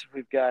Hunt.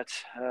 We've got,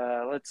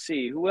 let's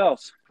see, who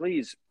else?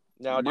 Please.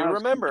 Now, do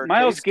remember,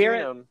 Miles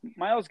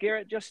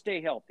Garrett, just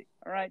stay healthy.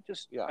 All right,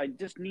 I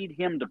just need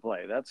him to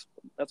play. That's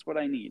what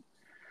I need.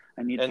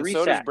 I need 3 sacks. And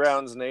so does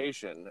Browns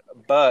Nation.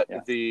 But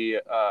the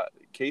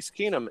Case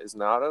Keenum is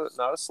not a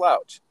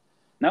slouch.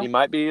 No, he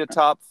might be a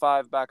top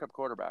 5 backup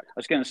quarterback. I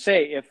was going to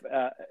say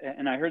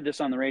and I heard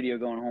this on the radio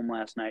going home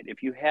last night.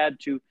 If you had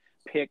to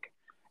pick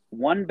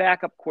one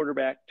backup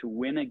quarterback to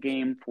win a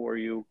game for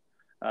you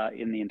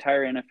in the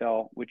entire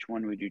NFL, which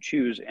one would you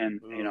choose?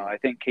 And I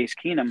think Case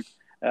Keenum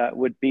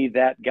would be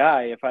that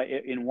guy. If I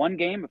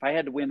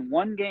had to win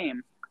one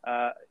game,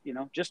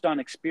 just on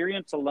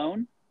experience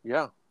alone,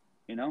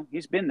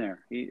 he's been there.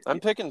 I'm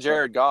picking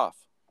Jared Goff.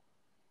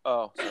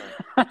 Oh,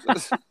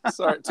 sorry.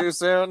 Sorry, too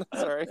soon.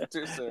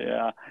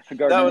 Yeah,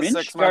 Gardner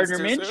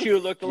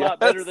Minshew looked a lot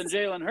better than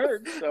Jalen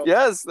Hurts. So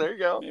yes, there you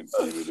go.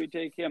 Maybe we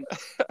take him.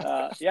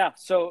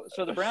 So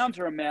the Browns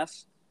are a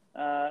mess.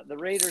 The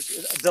Raiders,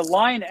 the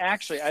line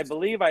actually, I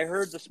believe I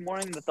heard this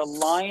morning that the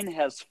line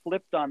has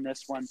flipped on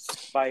this one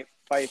by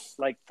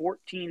like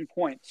 14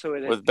 points. So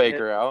with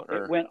Baker out,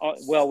 it went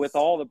well with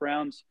all the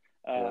Browns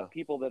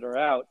people that are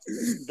out.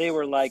 They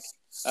were like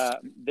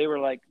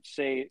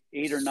say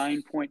 8 or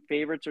 9 point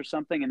favorites or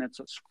something, and it's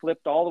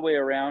flipped all the way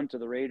around to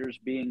the Raiders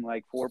being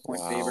like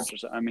 4-point favorites or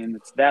something. I mean,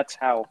 that's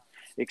how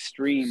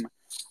extreme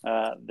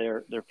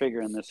they're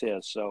figuring this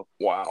is. So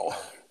wow.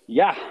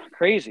 Yeah,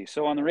 crazy.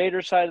 So on the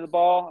Raiders side of the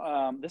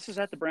ball, this is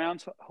at the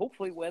Browns.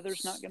 Hopefully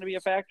weather's not going to be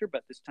a factor,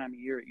 but this time of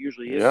year it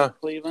usually is in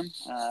Cleveland.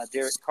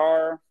 Derek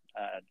Carr,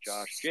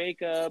 Josh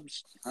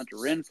Jacobs, Hunter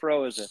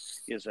Renfrow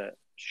is a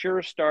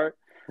sure start.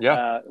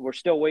 Yeah, we're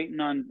still waiting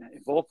on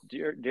both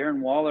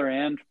Darren Waller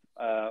and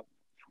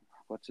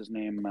what's his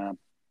name?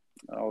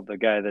 The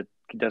guy that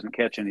doesn't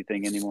catch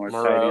anything anymore.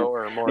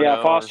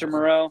 Foster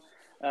Moreau.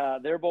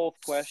 They're both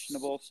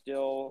questionable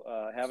still.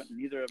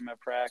 Neither of them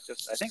have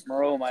practiced. I think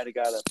Moreau might have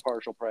got a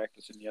partial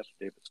practice in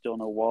yesterday, but still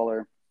no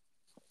Waller.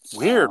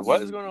 Weird.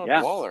 What is going on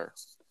with Waller?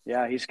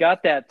 Yeah, he's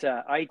got that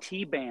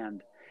IT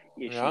band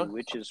issue,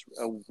 which is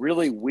a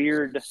really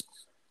weird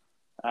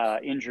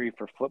injury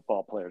for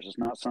football players. It's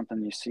not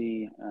something you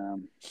see.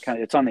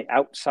 It's on the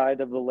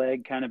outside of the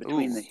leg, kind of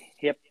between the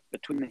hip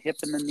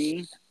and the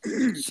knee.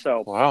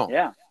 So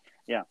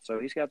yeah, so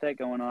he's got that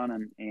going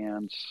on,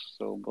 and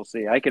so we'll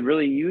see. I could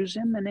really use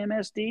him in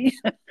MSD.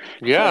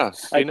 Yeah,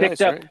 I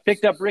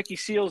picked up Ricky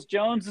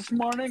Seals-Jones this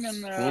morning,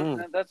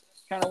 and that's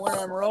kind of where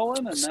I'm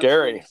rolling. And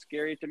scary. That's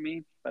scary to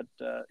me, but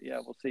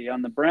we'll see.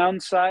 On the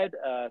Browns side,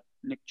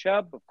 Nick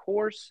Chubb, of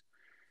course.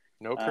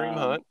 No Kareem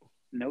Hunt.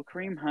 No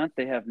Kareem Hunt.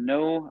 They have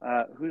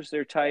no who's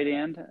their tight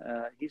end?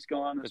 He's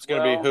gone as well. It's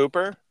going to be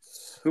Hooper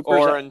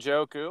or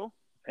Njoku.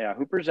 Yeah,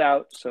 Hooper's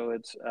out, so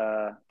it's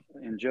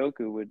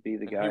Njoku would be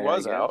the guy. He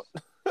was out.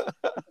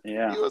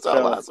 Yeah, he was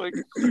out last week.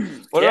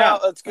 What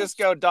about? Let's just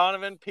go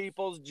Donovan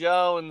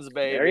Peoples-Jones,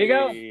 baby. There you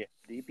go,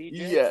 DPJ.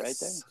 Yes, right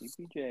there,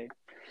 DPJ.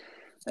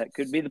 That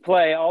could be the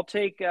play. I'll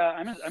take.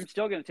 I'm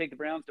still going to take the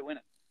Browns to win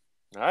it.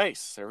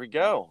 Nice. There we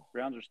go.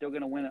 Browns are still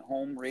going to win at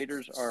home.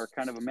 Raiders are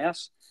kind of a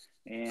mess,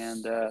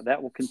 and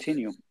that will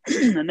continue.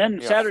 And then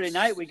Saturday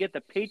night we get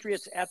the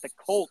Patriots at the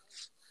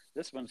Colts.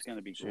 This one's going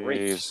to be great.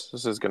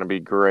 This is going to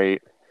be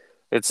great.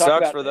 It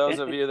sucks for those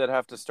of you that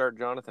have to start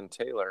Jonathan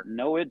Taylor.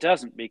 No, it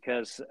doesn't,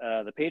 because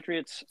the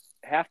Patriots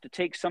have to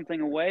take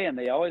something away, and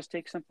they always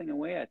take something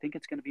away. I think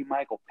it's going to be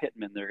Michael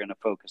Pittman they're going to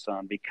focus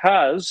on,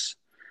 because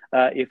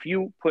if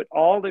you put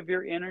all of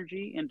your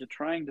energy into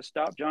trying to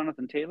stop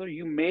Jonathan Taylor,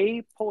 you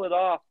may pull it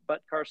off,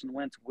 but Carson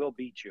Wentz will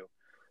beat you.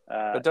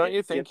 But don't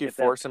you think you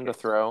force him to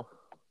throw?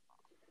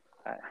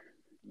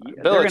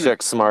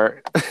 Belichick's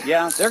smart.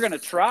 Yeah, they're going to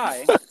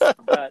try,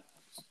 but...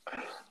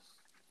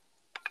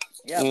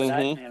 Yeah,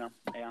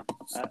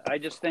 but I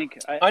just think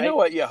I know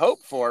what you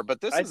hope for,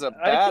 but this is a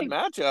bad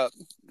matchup.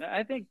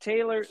 I think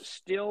Taylor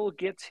still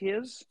gets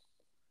his,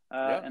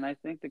 and I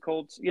think the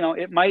Colts.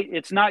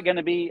 It's not going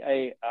to be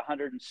a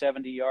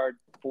 170-yard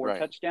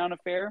 4-touchdown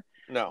affair.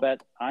 No,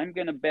 but I'm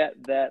going to bet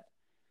that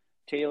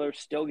Taylor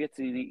still gets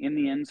in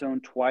the end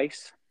zone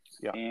twice,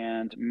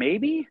 and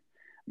maybe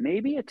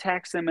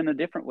attacks them in a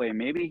different way.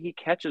 Maybe he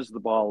catches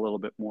the ball a little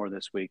bit more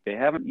this week. They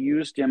haven't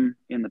used him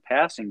in the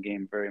passing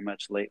game very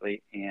much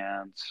lately,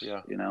 and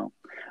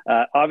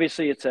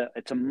obviously it's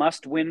a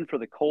must win for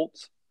the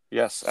Colts.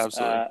 Yes,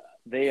 absolutely.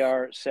 They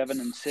are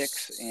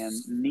 7-6 and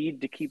need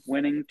to keep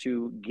winning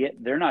to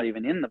get. They're not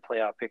even in the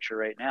playoff picture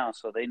right now,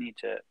 so they need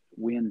to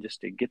win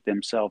just to get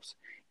themselves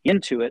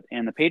into it.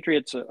 And the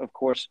Patriots, of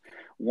course,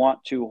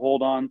 want to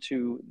hold on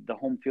to the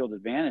home field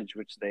advantage,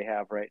 which they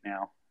have right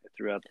now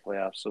throughout the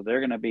playoffs. So they're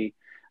going to be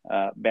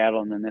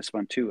battling in this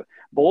one too.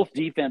 Both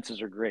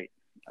defenses are great.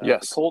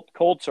 Yes. The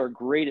Colts are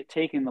great at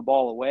taking the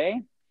ball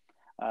away.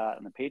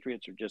 And the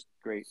Patriots are just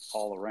great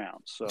all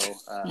around. So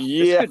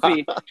Yeah.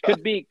 this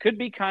could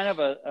be kind of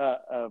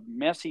a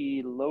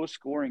messy,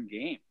 low-scoring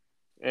game.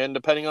 And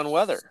depending on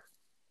weather,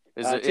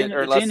 It's in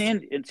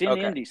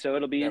Okay. Indy, so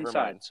it'll be Never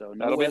inside. mind. So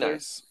no That'll be weather.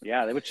 nice.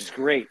 Yeah, which is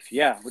great.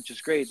 Yeah, which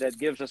is great. That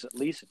gives us at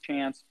least a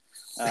chance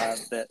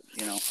that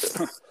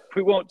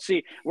we won't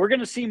see. We're going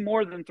to see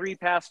more than 3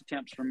 pass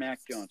attempts from Mac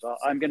Jones.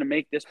 I'm going to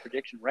make this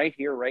prediction right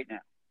here, right now.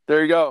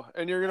 There you go,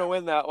 and you're gonna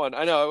win that one.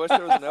 I know. I wish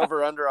there was an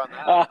over/under on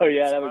that. Oh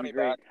yeah, that would be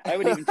great. I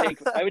would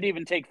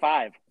even take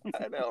 5.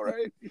 I know,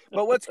 right?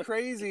 But what's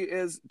crazy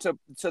is to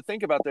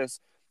think about this.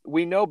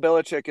 We know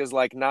Belichick is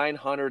like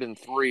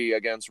 903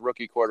 against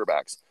rookie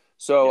quarterbacks.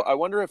 So Yeah. I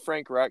wonder if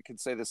Frank Reich could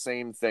say the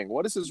same thing.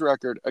 What is his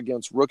record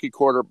against rookie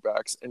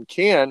quarterbacks, and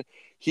can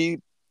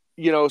he,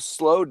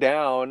 slow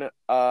down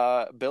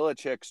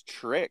Belichick's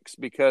tricks?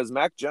 Because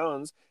Mac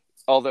Jones,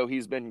 although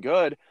he's been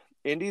good,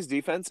 Indy's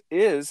defense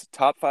is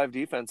top 5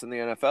 defense in the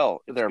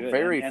NFL. They're Good.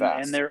 very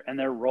fast, and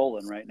they're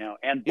rolling right now.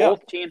 And Yeah.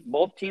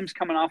 both teams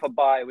coming off a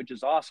bye, which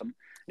is awesome.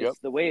 It's Yep.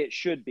 the way it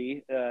should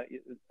be.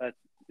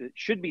 It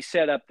should be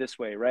set up this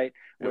way, right?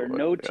 Where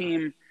no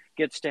team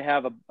gets to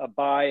have a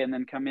bye and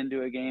then come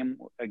into a game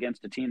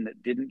against a team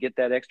that didn't get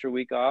that extra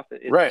week off.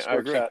 It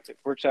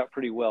works out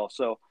pretty well.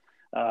 So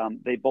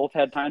they both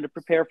had time to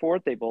prepare for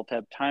it. They both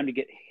have time to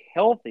get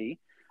healthy.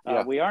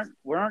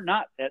 We're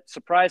not at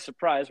surprise.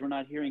 We're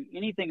not hearing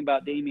anything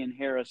about Damian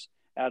Harris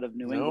out of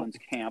New England's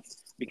camp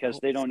because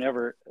they don't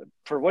ever,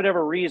 for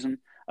whatever reason,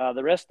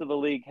 the rest of the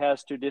league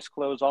has to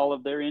disclose all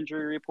of their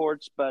injury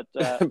reports, but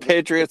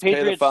Patriots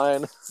pay the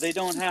fine. They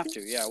don't have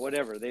to. Yeah,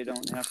 whatever. They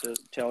don't have to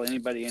tell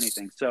anybody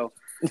anything. So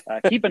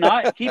keep an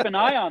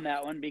eye on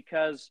that one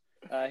because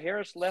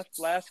Harris left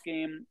last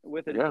game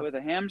with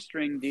a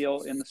hamstring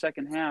deal in the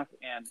second half,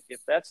 and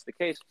if that's the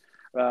case,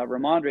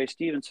 Ramondre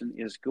Stevenson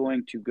is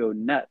going to go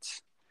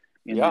nuts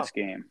in this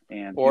game,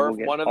 and or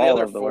one of the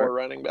other 4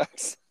 running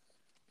backs.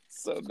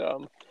 So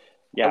dumb.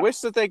 Yeah. I wish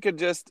that they could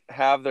just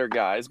have their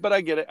guys, but I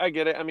get it.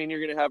 I mean,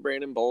 you're going to have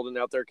Brandon Bolden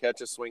out there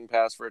catch a swing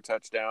pass for a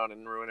touchdown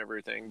and ruin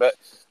everything. But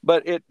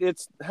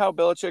it's how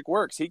Belichick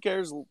works. He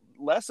cares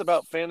less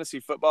about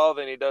fantasy football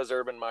than he does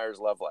Urban Meyer's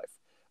love life.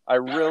 I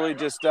really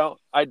just don't.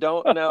 I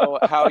don't know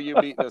how you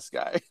beat this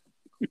guy.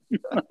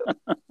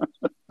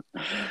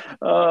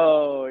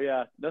 Oh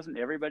yeah, doesn't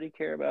everybody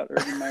care about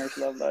Urban Meyer's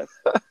love life?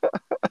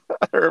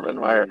 Urban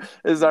Meyer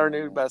is our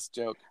new best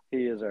joke.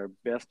 He is our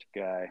best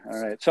guy. All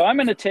right, so I'm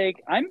gonna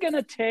take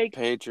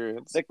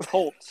Patriots, the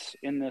Colts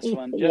in this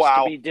one, just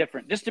to be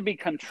different, just to be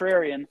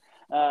contrarian.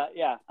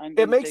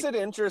 It makes it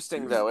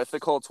interesting though if the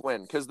Colts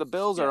win because the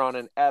Bills are on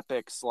an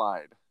epic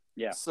slide.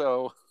 Yeah.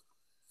 So,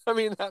 I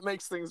mean that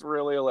makes things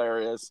really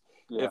hilarious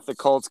if the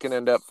Colts can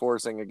end up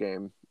forcing a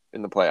game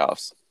in the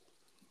playoffs.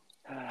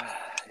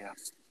 Yeah.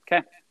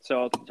 Okay,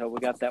 so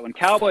we got that one.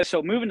 Cowboys.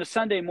 So moving to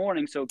Sunday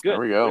morning. So good. There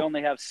we go. We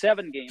only have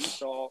 7 games,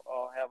 so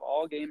I'll have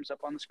all games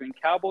up on the screen.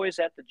 Cowboys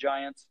at the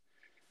Giants.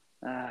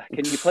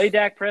 Can you play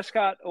Dak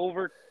Prescott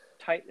over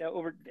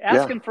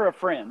asking for a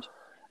friend?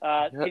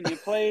 Can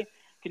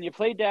you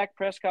play Dak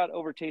Prescott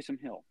over Taysom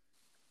Hill?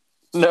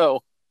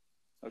 No.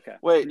 Okay.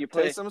 Wait,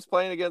 Taysom's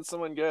playing against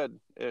someone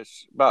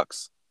good-ish.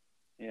 Bucks.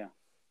 Yeah.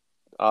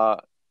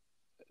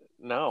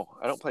 No,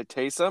 I don't play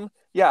Taysom.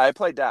 Yeah, I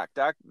play Dak.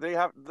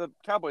 The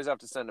Cowboys have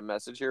to send a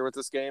message here with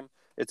this game.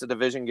 It's a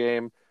division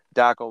game.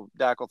 Dak will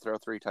throw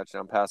 3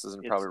 touchdown passes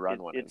and probably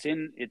run one. It's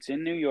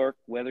in New York.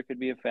 Weather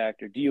could be a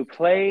factor. Do you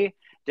play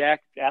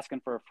Dak? Asking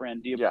for a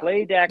friend. Do you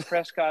play Dak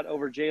Prescott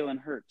over Jalen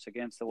Hurts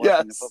against the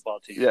Washington football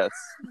team? Yes,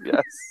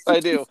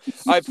 I do.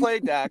 I play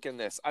Dak in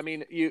this. I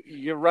mean,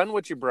 you run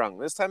what you brung.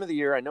 This time of the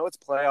year, I know it's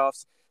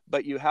playoffs,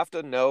 but you have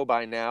to know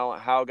by now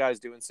how guys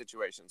do in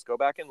situations. Go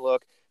back and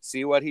look,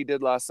 see what he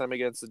did last time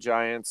against the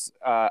Giants.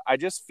 I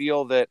just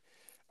feel that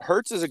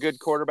Hurts is a good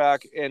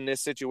quarterback in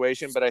this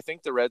situation, but I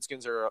think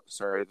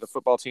the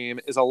football team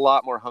is a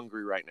lot more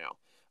hungry right now.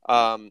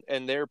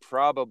 And they're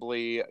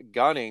probably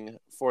gunning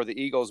for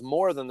the Eagles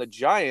more than the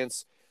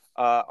Giants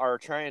are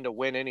trying to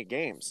win any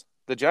games.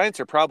 The Giants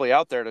are probably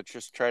out there to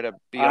just try to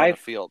be on the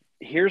field.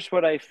 Here's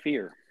what I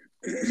fear.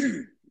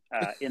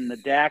 In the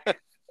Dak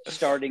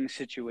starting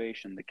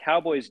situation, the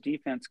Cowboys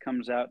defense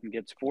comes out and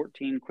gets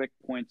 14 quick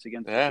points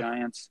against the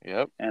Giants.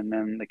 Yep. And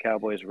then the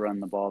Cowboys run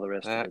the ball the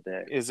rest of the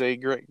day. Is a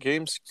great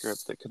game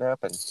script that could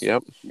happen.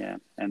 Yep. Yeah.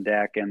 And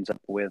Dak ends up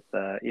with,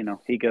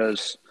 he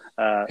goes.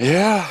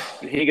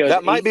 He goes.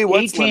 That might be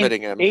what's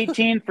limiting him.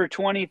 18 for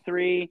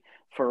 23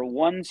 for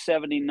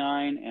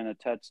 179 and a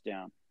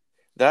touchdown.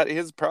 That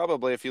is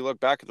probably, if you look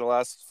back at the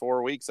last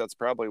 4 weeks, that's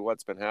probably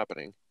what's been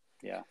happening.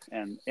 Yeah,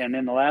 and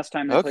then the last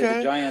time they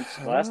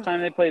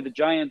played the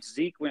Giants,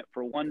 Zeke went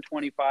for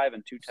 125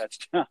 and 2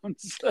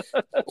 touchdowns.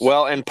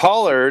 Well, and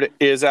Pollard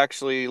is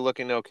actually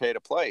looking okay to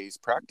play. He's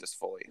practiced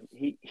fully.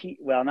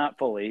 Well, not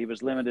fully. He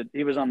was limited.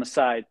 He was on the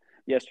side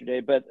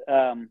yesterday, but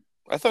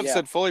I thought it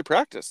said fully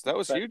practiced. That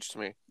was huge to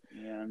me.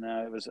 Yeah,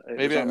 no, it was on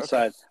the okay.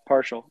 side,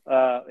 partial,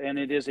 and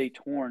it is a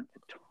torn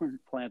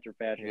plantar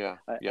fascia.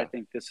 Yeah, I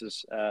think this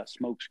is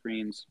smoke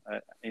screens.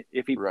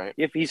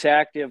 If he's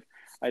active,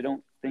 I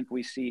don't think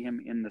we see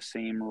him in the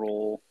same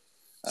role.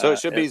 So it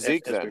should be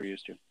Zeke as then. we're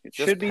used to. It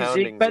Just should be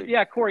Zeke, but Zeke.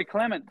 yeah, Corey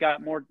Clement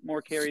got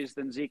more carries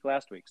than Zeke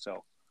last week.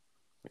 So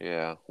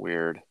yeah,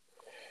 weird.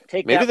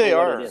 Maybe they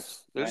are. right?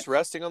 They're just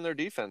resting on their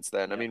defense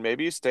then. Yeah. I mean,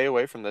 maybe you stay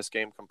away from this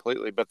game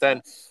completely. But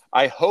then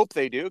I hope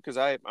they do, because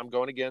I'm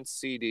going against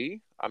CD.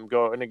 I'm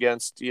going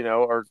against,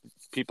 or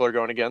people are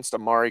going against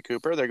Amari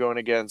Cooper. They're going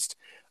against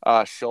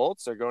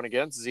Schultz. They're going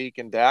against Zeke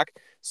and Dak.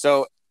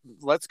 So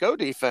let's go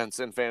defense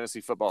in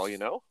fantasy football,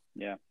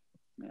 Yeah.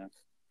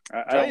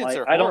 I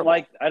don't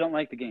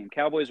like the game.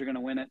 Cowboys are going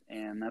to win it,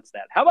 and that's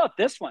that. How about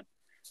this one?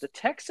 The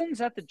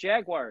Texans at the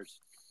Jaguars.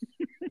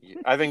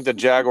 I think the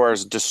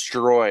Jaguars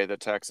destroy the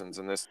Texans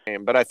in this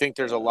game, but I think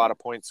there's a lot of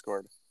points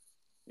scored.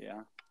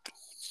 Yeah.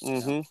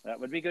 Mm-hmm. Yeah, that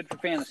would be good for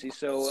fantasy.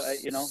 So,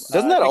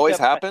 doesn't that always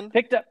happen?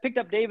 Picked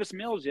up Davis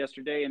Mills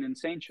yesterday, and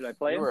insane. Should I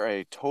play him? You were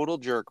a total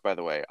jerk, by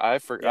the way. I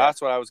forgot. Yeah.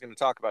 That's what I was going to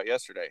talk about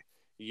yesterday.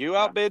 You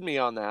outbid me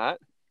on that.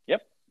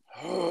 Yep.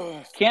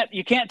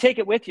 You can't take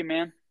it with you,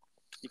 man.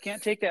 You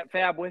can't take that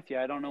fab with you.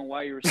 I don't know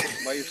why you're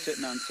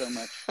sitting on so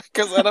much.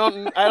 Because I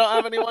don't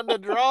have anyone to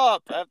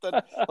drop. I have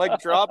to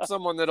drop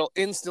someone that'll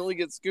instantly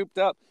get scooped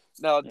up.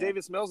 Now,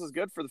 Davis Mills is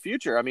good for the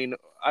future. I mean,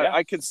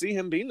 I could see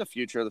him being the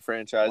future of the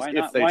franchise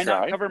if they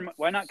try.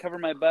 Why not cover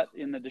my butt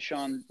in the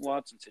Deshaun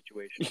Watson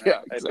situation? Right?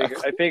 Yeah, exactly.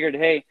 I figured,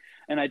 hey,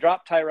 and I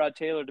dropped Tyrod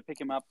Taylor to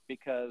pick him up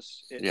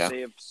because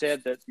they have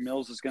said that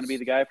Mills is going to be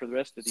the guy for the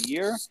rest of the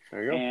year.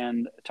 There you go.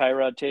 And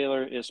Tyrod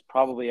Taylor is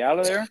probably out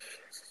of there.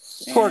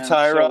 Poor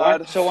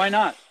Tyrod. So why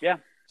not? Yeah.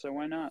 So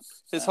why not?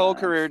 His whole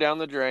career down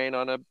the drain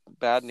on a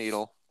bad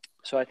needle.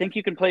 So I think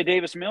you can play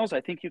Davis Mills.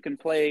 I think you can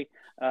play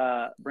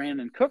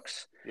Brandon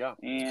Cooks. Yeah.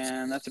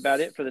 And that's about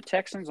it for the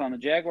Texans. On the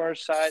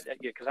Jaguars side,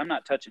 because I'm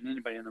not touching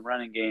anybody in the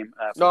running game.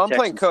 No, I'm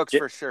playing Cooks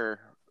for sure.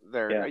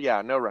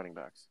 No running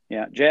backs.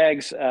 Yeah.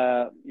 Jags,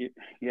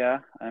 yeah,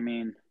 I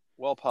mean.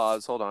 Well,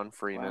 pause. Hold on.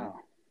 Freeman. Wow.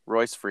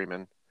 Royce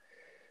Freeman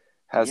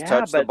has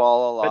touched the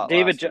ball a lot.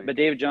 But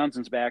David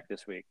Johnson's back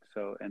this week,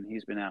 and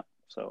he's been out.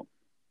 So.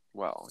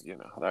 Well,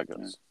 how that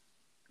goes.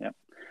 Yep.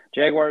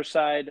 Jaguars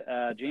side,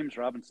 James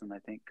Robinson, I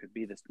think, could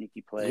be the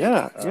sneaky play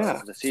of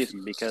the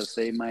season, because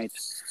they might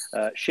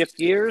shift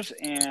gears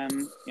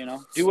and,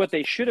 do what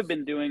they should have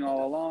been doing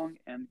all along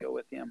and go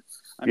with him.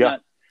 I'm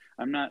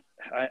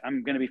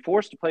going to be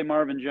forced to play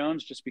Marvin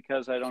Jones just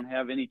because I don't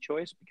have any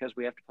choice, because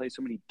we have to play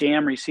so many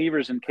damn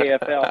receivers in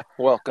KFL.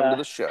 Welcome to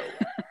the show.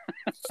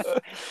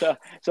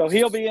 So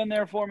he'll be in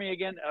there for me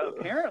again.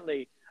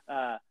 Apparently,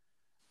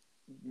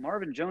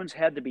 Marvin Jones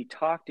had to be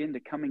talked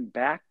into coming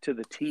back to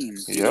the team.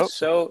 He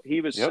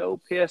was so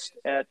pissed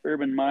at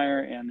Urban Meyer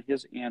and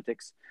his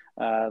antics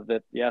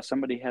that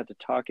somebody had to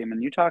talk him.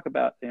 And you talk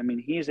about,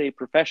 he's a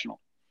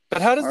professional.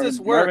 But how does this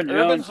work?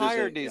 Urban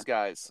hired these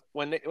guys.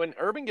 When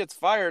Urban gets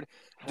fired,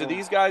 do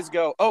these guys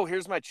go, "Oh,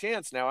 here's my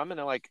chance now. I'm going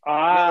to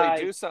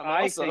really do something"?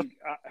 I think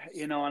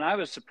and I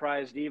was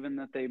surprised even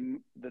that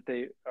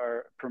they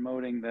are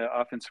promoting the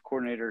offensive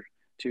coordinator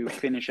to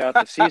finish out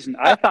the season.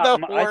 I thought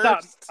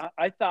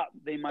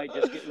they might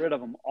just get rid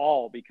of them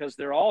all, because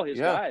they're all his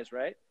guys,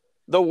 right?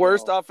 The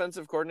worst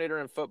offensive coordinator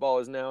in football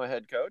is now a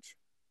head coach.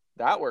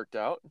 That worked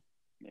out.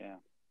 Yeah.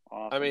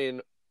 Awesome. I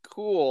mean,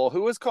 cool.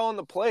 Who was calling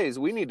the plays?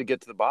 We need to get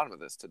to the bottom of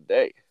this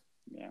today.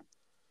 Yeah.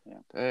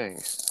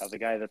 Dang. The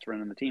guy that's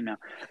running the team now.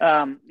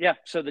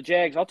 So the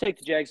Jags, I'll take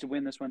the Jags to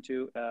win this one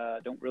too.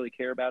 Don't really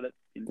care about it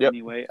in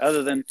any way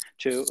other than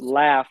to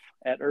laugh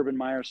at Urban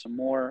Meyer some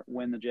more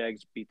when the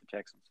Jags beat the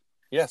Texans.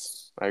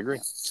 Yes, I agree.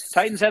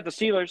 Titans at the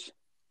Steelers.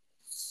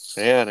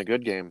 Man, a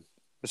good game.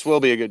 This will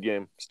be a good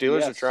game.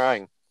 Steelers are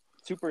trying.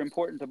 Super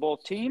important to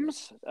both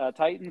teams.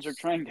 Titans are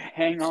trying to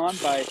hang on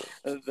by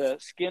the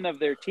skin of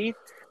their teeth,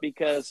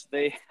 because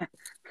they,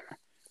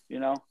 they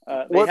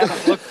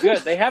haven't looked good.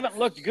 They haven't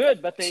looked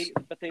good, but they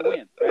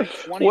win. Right?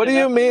 What do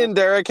you mean?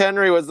 Derrick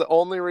Henry was the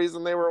only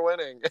reason they were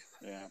winning?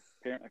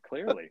 Yeah,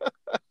 clearly.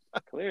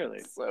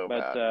 So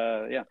but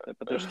bad.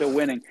 But they're still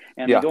winning,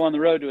 and they go on the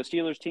road to a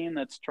Steelers team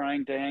that's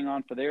trying to hang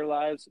on for their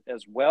lives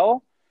as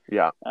well.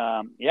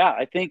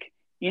 I think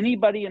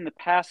anybody in the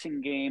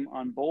passing game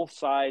on both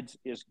sides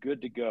is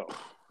good to go.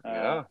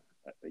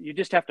 You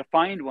just have to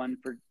find one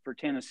for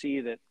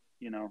Tennessee that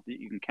that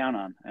you can count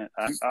on.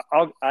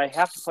 I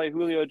have to play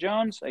Julio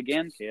Jones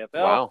again, KFL.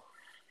 Wow,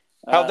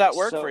 how'd that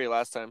work for you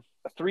last time?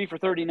 3 for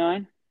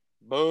 39.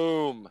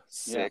 Boom,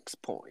 6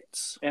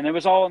 points, and it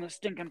was all in the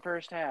stinking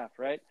first half,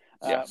 right?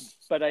 Yes.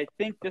 But I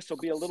think this will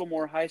be a little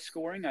more high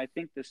scoring. I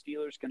think the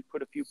Steelers can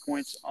put a few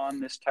points on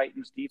this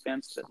Titans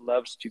defense that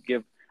loves to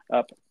give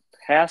up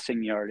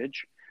passing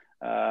yardage.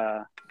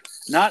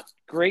 Not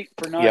great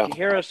for Najee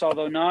Harris,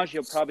 although Najee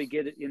will probably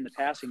get it in the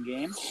passing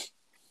game.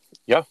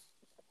 Yeah.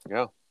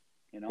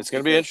 It's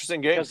going to be an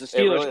interesting game because the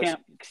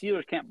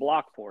Steelers can't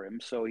block for him,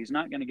 so he's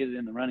not going to get it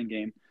in the running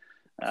game.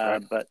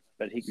 Right. But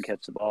he can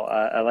catch the ball.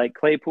 I like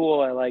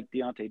Claypool. I like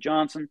Deontay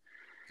Johnson.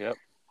 Yep.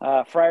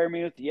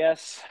 Freiermuth,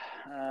 yes.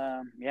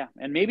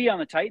 And maybe on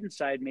the Titans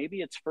side,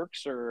 maybe it's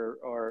Ferks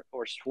or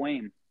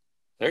Swaim.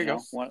 There you go.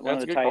 One of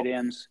the tight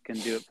ends can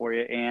do it for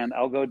you. And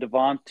I'll go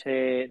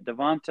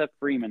Devonta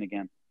Freeman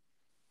again.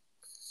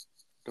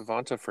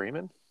 Devonta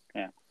Freeman?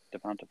 Yeah,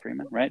 Devonta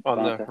Freeman, right?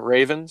 On the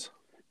Ravens?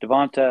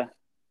 Devonta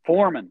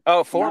Foreman.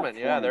 Oh, Foreman.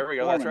 Yeah, there we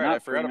go. That's right. I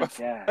forgot about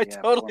Freeman. I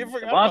totally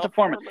Foreman. forgot Devonta about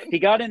Foreman. Foreman. He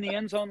got in the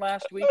end zone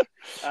last week.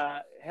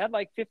 Had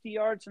like 50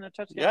 yards in a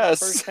touchdown in the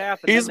first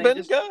half. And He's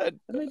been good.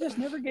 And they just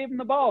never gave him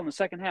the ball in the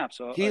second half.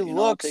 So he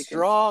looks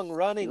strong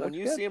running. When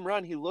you see him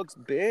run, he looks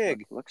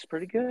big. Looks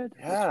pretty good.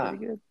 Yeah. Looks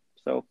pretty good.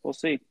 So we'll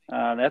see.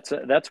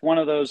 That's one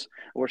of those.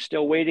 We're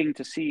still waiting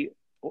to see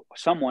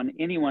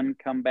anyone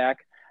come back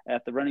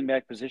at the running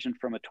back position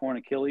from a torn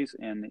Achilles,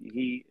 and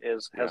he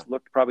has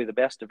looked probably the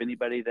best of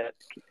anybody that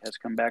has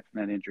come back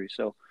from that injury.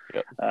 So,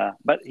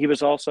 but he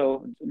was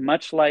also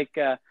much like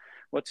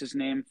what's his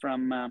name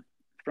from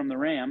the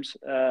Rams.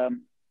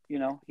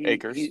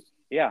 Akers.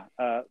 They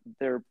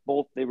were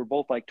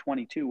both like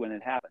 22 when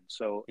it happened.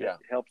 So it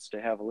helps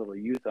to have a little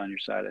youth on your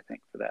side, I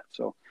think, for that.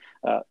 So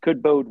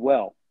could bode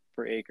well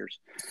for Akers.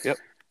 Yep.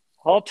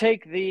 I'll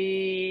take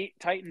the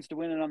Titans to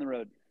win it on the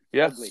road.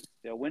 Yeah. Ugly.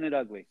 They'll win it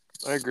ugly.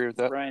 I agree with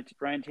that.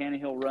 Ryan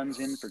Tannehill runs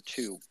in for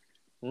 2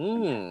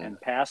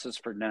 and passes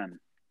for none.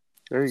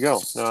 There you go.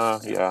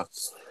 He'll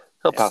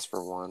pass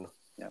for 1.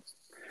 Yeah.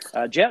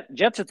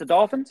 Jets at the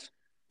Dolphins.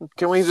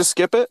 Can we just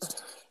skip it?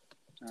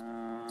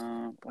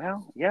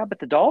 But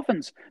the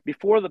Dolphins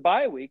before the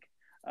bye week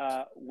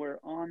were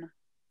on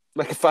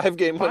like a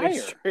 5-game fire. winning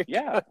streak.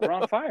 Yeah, we're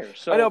on fire.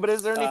 So I know, but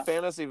is there any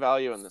fantasy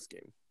value in this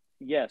game?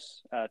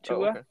 Yes,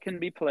 Tua can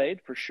be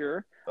played for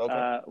sure.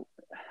 Okay.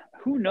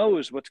 Who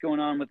knows what's going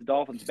on with the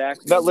Dolphins back?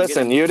 But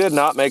listen, you did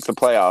not make the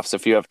playoffs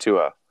if you have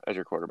Tua as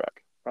your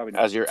quarterback. Probably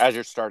not. As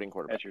your starting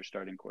quarterback. As your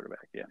starting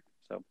quarterback, yeah.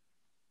 So,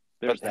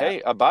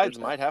 hey, Abides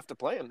might have to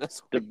play him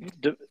this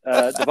week.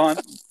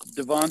 Devontae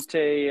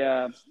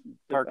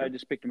Parker. I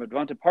just picked him up.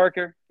 Devontae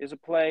Parker is a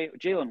play.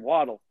 Jalen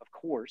Waddle, of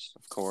course.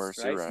 Of course,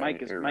 right? You're right.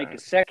 Mike right.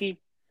 Gesicki,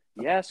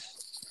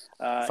 yes.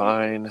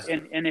 Fine.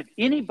 And if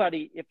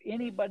anybody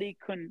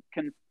can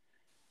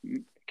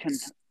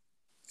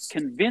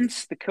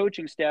convince the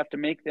coaching staff to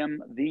make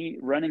them the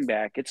running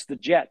back, it's the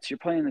Jets. You're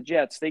playing the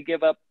Jets. They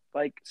give up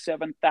like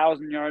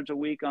 7,000 yards a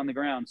week on the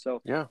ground. So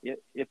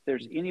if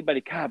there's anybody,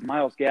 God,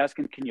 Myles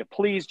Gaskin, can you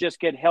please just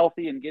get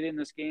healthy and get in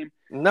this game?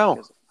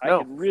 No. I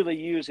could really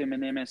use him in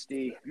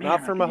MSD. Man,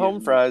 not for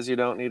Mahomes fries. You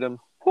don't need him.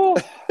 Oh,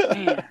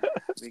 man,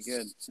 be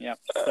good. Yep.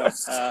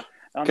 So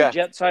on the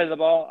Jet side of the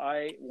ball,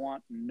 I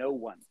want no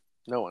one.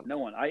 No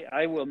one.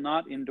 I will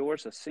not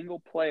endorse a single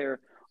player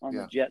on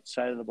the Jet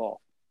side of the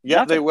ball.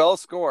 Yeah, Nothing. they will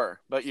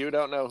score, but you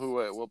don't know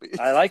who it will be.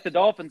 I like the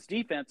Dolphins'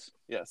 defense.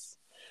 Yes.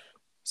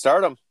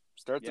 Start them.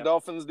 Start the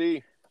Dolphins'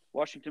 D.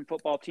 Washington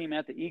football team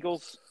at the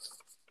Eagles.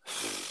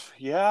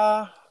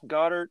 Yeah,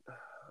 Goddard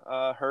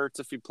hurts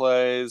if he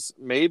plays.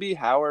 Maybe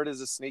Howard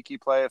is a sneaky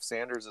play if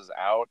Sanders is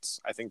out.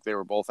 I think they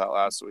were both out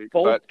last week.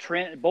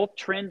 Both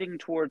trending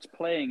towards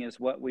playing is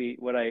what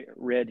I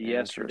read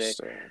yesterday,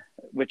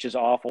 which is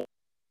awful.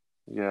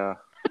 Yeah.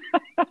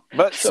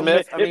 But so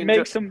Smith,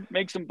 makes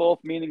them both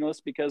meaningless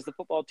because the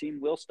football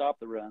team will stop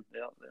the run.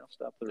 They'll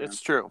stop the run.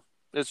 It's true.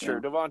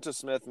 Devonta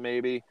Smith,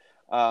 maybe.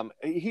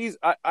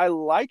 I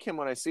like him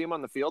when I see him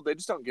on the field. They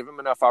just don't give him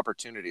enough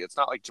opportunity. It's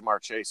not like Jamar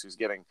Chase, who's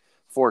getting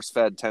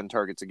force-fed 10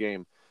 targets a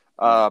game.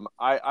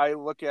 I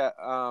look at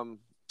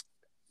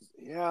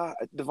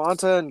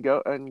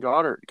Devonta and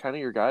Goddard, kind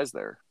of your guys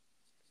there.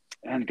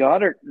 And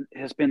Goddard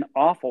has been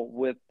awful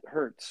with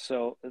Hurts,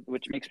 so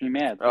which makes me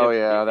mad.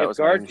 If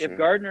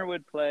Gardner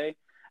would play,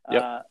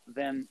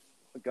 then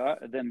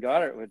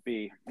Goddard would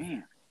be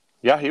man.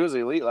 Yeah, he was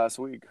elite last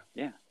week.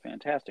 Yeah,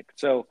 fantastic.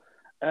 So,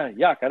 I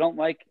don't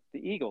like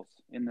the Eagles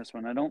in this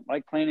one. I don't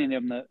like playing any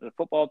of them. The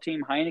football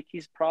team,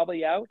 Heineke's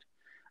probably out.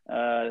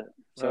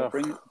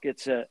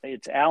 It's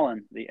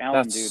Allen, the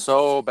Allen dude. That's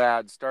so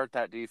bad. Start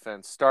that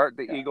defense. Start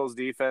the Eagles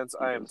defense.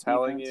 I am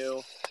telling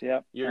you.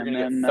 Yep. You're going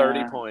to get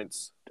 30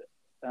 points.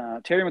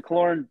 Terry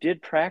McLaurin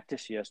did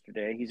practice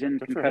yesterday. He's in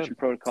concussion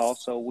protocol,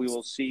 so we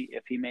will see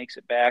if he makes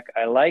it back.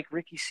 I like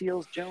Ricky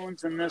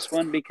Seals-Jones in this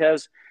one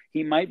because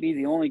he might be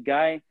the only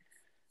guy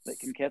that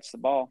can catch the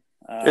ball.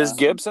 Is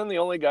Gibson the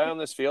only guy on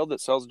this field that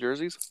sells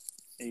jerseys?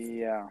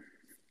 Yeah.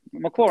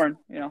 McLaurin,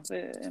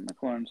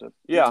 McLaurin's a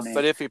name.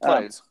 But if he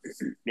plays.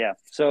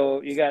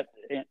 So you got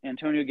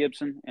Antonio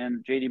Gibson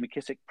and J.D.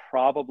 McKissick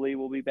probably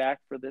will be back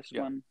for this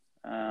one.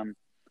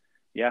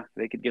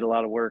 They could get a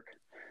lot of work.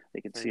 They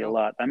could see a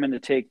lot. I'm going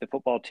to take the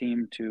football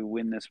team to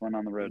win this one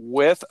on the road.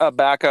 With a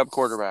backup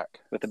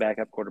quarterback. With a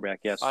backup quarterback,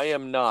 yes. I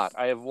am not.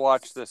 I have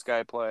watched this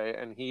guy play,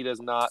 and he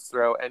does not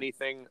throw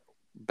anything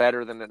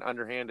better than an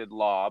underhanded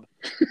lob.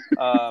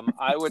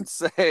 I would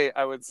say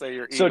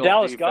your So Eagles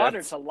Dallas defense,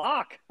 Goedert's a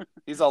lock.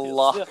 he's a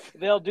lock.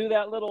 They'll do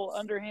that little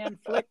underhand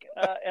flick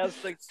as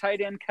the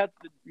tight end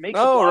makes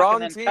No, the block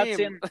wrong and then cuts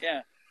team. in.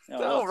 Yeah.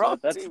 No, wrong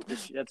team.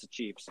 That's a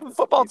Chiefs. The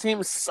football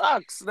team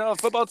sucks. No,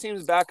 football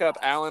team's backup,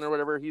 Allen or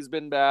whatever, he's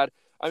been bad.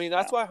 I mean,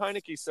 that's why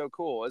Heineke's so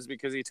cool, is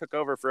because he took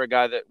over for a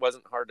guy that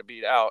wasn't hard to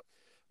beat out.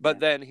 But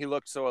then he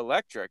looked so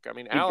electric. I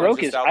mean, Allen's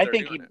just out there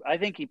doing it. I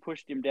think he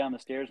pushed him down the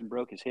stairs and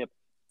broke his hip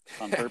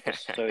on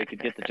purpose so he could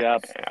get the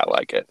job. I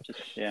like it.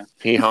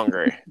 He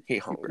hungry.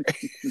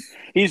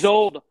 He's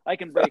old. I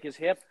can break his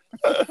hip.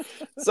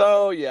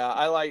 So yeah,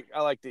 I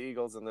like the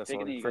Eagles in this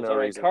Taking one the for Eagles. no All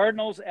right, reason.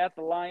 Cardinals at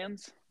the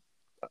Lions.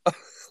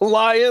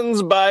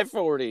 Lions by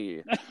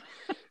 40.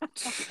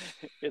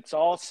 It's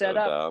all set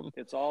up. Dumb.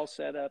 It's all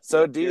set up.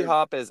 So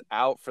D-Hop is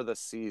out for the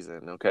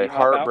season. Okay, D-Hop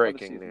out for the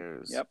heartbreaking season.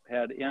 news. Yep,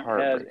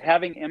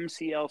 having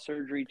MCL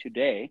surgery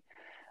today.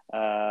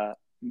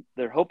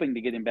 They're hoping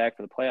to get him back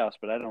for the playoffs,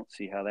 but I don't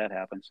see how that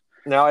happens.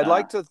 Now, I'd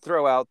like to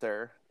throw out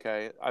there,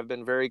 okay, I've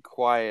been very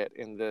quiet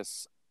in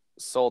this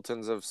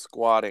Sultans of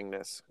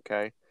squattingness,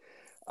 okay?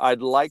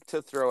 I'd like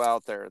to throw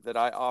out there that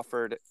I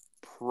offered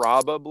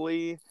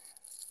probably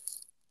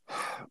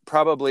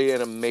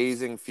an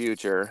amazing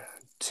future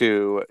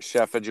to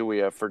Chef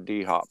Ajawia for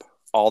D-Hop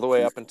all the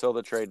way up until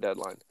the trade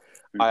deadline.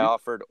 Mm-hmm. I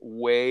offered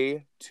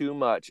way too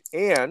much,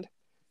 and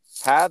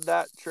had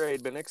that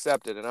trade been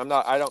accepted, and I'm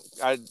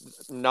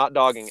not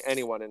dogging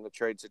anyone in the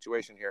trade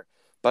situation here,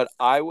 but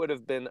I would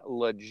have been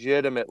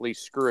legitimately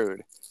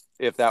screwed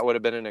if that would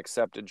have been an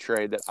accepted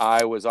trade that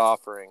I was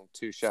offering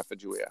to Chef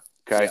Ajawia.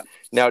 Okay. Yeah.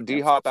 Now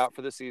D-Hop out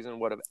for the season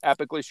would have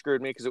epically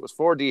screwed me because it was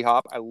for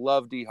D-Hop. I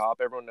love D-Hop.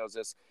 Everyone knows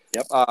this.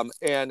 Yep.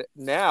 And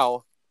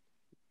now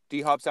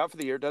D-Hop's out for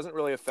the year. Doesn't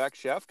really affect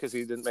Chef because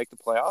he didn't make the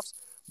playoffs.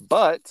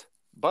 But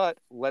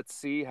let's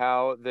see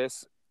how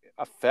this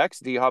affects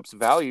D-Hop's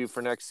value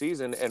for next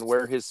season and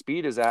where his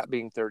speed is at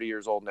being 30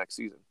 years old next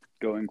season.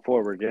 Going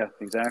forward, yeah,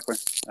 exactly.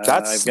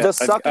 That's the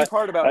sucky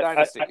part about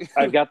Dynasty.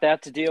 I've got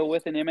that to deal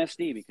with in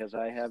MSD because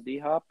I have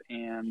D-Hop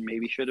and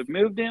maybe should have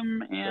moved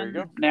him,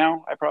 and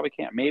now I probably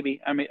can't. Maybe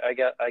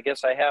I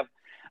guess I have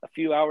a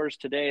few hours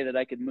today that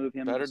I could move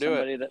him to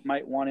somebody that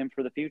might want him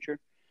for the future.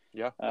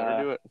 Yeah,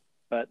 better do it.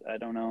 But I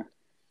don't know.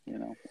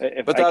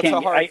 If but that's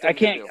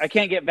I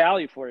can't get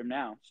value for him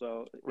now.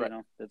 So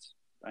that's.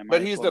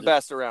 But he's the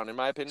best around, in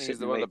my opinion. He's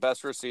one of the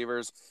best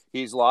receivers.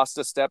 He's lost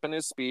a step in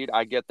his speed.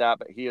 I get that,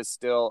 but he is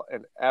still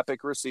an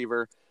epic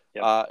receiver.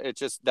 Yep.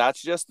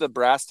 That's just the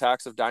brass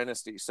tacks of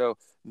Dynasty. So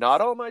not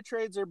all my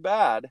trades are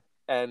bad,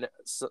 and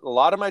a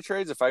lot of my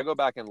trades, if I go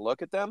back and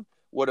look at them,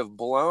 would have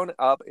blown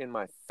up in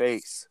my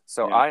face.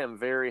 So I am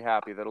very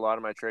happy that a lot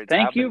of my trades.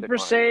 Thank you for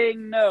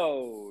saying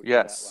no.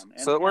 Yes,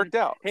 so it worked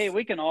out. Hey,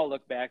 we can all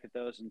look back at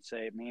those and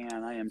say,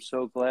 "Man, I am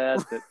so glad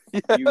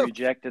that you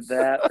rejected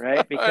that."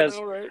 Right? Because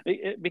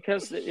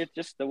because it's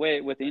just the way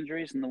with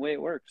injuries and the way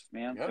it works,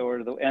 man. Yep.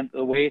 Or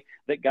the way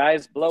that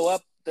guys blow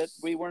up that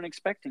we weren't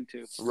expecting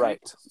to. Right.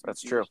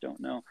 That's true. Just don't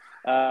know.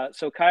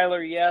 So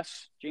Kyler,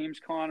 yes. James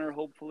Conner,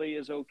 hopefully,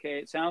 is okay.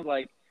 It sounds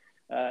like.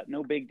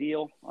 No big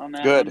deal on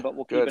that one, but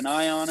we'll keep an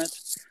eye on it.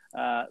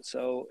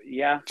 So,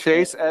 yeah.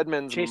 Chase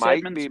Edmonds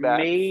might be back.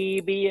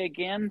 Maybe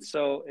again.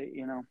 So,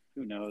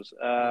 who knows?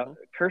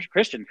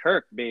 Christian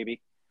Kirk, baby.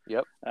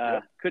 Yep.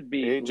 Could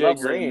be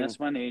AJ Green. In this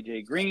one.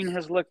 AJ Green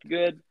has looked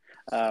good.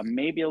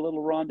 Maybe a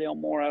little Rondale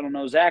Moore. I don't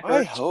know. Zach Ertz.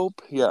 I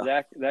hope. Yeah.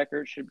 Zach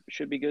Ertz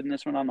should be good in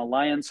this one. On the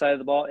Lions side of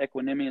the ball,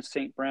 Equanimous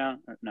St.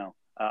 Brown.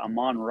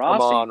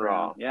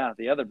 Amon-Ra. Yeah,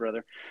 the other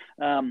brother.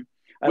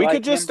 We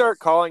could just start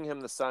calling him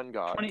the Sun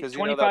God.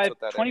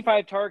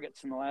 25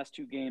 targets in the last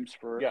 2 games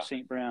for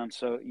St. Brown.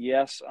 So,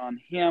 yes, on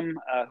him.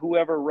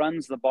 Whoever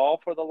runs the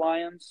ball for the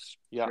Lions,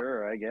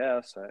 sure, I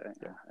guess.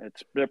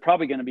 They're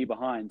probably going to be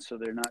behind, so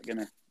they're not going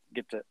to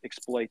get to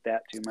exploit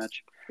that too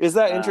much. Is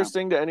that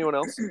interesting to anyone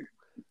else?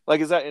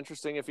 Like, is that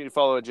interesting if you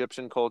follow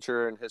Egyptian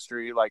culture and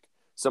history, like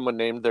someone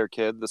named their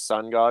kid the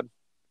Sun God?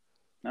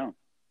 No.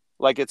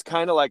 Like, it's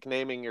kind of like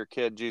naming your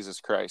kid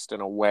Jesus Christ in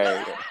a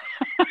way.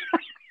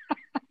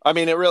 I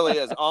mean, it really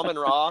is.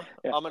 Amon-Ra.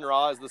 Yeah.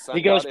 Amon-Ra is the sun.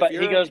 He goes God.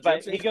 He goes by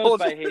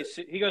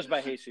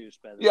Jesus.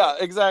 By the way. Yeah,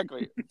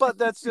 exactly. But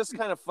that's just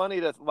kind of funny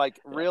to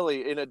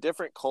really in a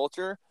different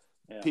culture.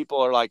 Yeah. People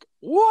are like,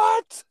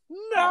 "What?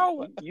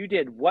 No, you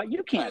did what?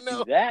 You can't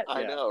do that."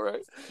 I know, right?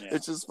 Yeah.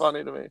 It's just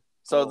funny to me.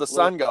 So the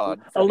sun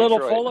god. A little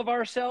full of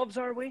ourselves,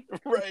 are we?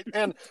 Right.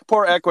 And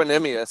poor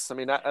Equanimous. I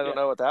mean, I don't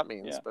know what that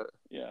means, but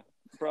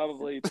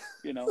probably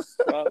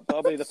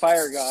probably the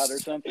fire god or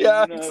something.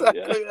 Yeah,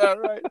 exactly. Yeah,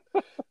 right.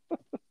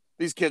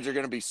 These kids are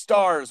going to be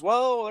stars.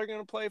 Well, they're going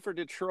to play for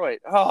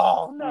Detroit.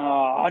 Oh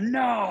no,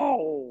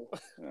 no!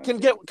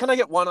 Can I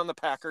get one on the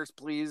Packers,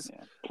 please?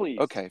 Yeah, please.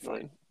 Okay,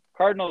 fine.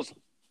 Cardinals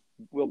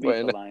will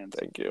beat the Lions.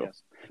 Thank you.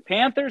 Yes.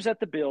 Panthers at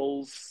the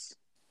Bills.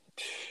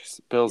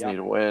 Bills need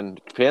to win.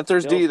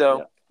 Panthers Bills, though.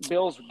 Yeah.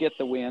 Bills get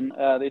the win.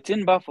 It's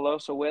in Buffalo,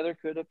 so weather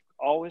could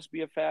always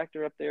be a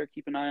factor up there.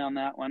 Keep an eye on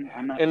that one.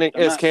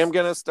 Is Cam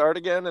going to start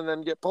again and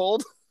then get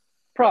pulled?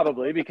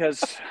 Probably,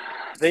 because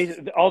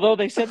Although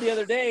they said the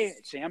other day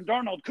Sam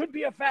Darnold could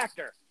be a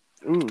factor.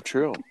 Ooh,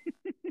 true.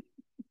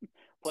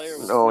 Player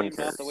was No one named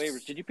off the cares.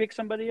 waivers. Did you pick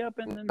somebody up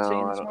in No,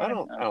 Insane this I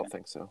morning? don't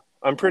think so.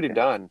 I'm pretty Okay.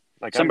 done.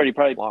 Like Somebody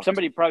I'm locked.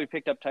 probably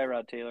picked up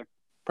Tyrod Taylor.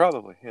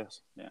 Probably,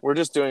 yes. Yeah. We're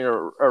just doing a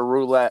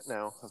roulette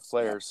now of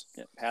players.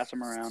 Yeah, pass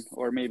them around,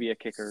 or maybe a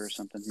kicker or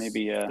something.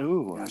 Maybe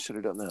Ooh, I should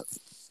have done that.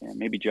 yeah,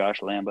 maybe Josh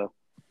Lambo.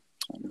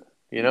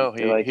 You know,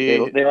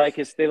 they like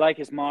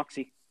his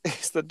moxie.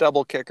 he's the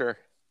double kicker.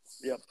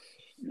 Yep.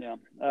 Yeah.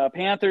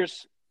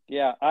 Panthers.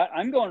 Yeah,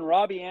 I'm going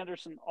Robbie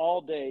Anderson all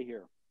day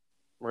here.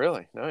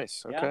 Really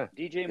nice. Okay.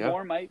 Yeah. DJ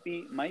Moore might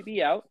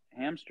be out,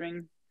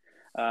 hamstring.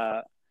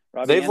 Robbie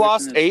They've Anderson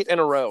lost 8 in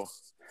a row.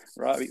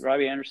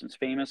 Robbie Anderson's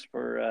famous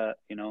for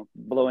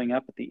blowing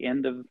up at the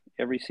end of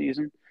every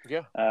season.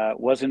 Yeah.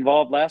 Was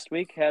involved last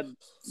week. Had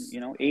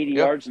 80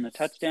 yards and a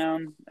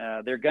touchdown.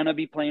 They're going to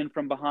be playing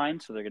from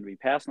behind, so they're going to be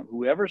passing.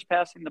 Whoever's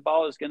passing the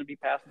ball is going to be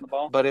passing the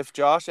ball. But if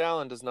Josh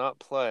Allen does not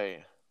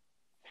play,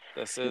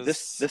 this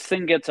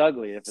thing gets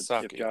ugly if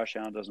Josh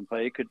Allen doesn't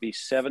play. It could be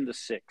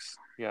 7-6.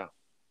 Yeah.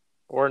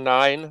 Or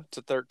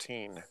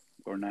 9-13.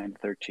 Or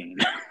 9-13.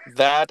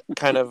 That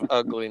kind of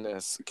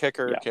ugliness.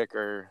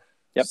 Kicker.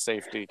 Yep.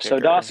 Safety kicker. So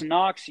Dawson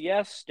Knox,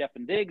 yes.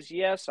 Stephon Diggs,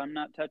 yes. I'm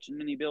not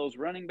touching any Bills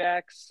running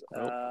backs.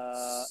 Nope.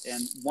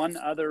 And one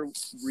other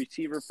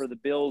receiver for the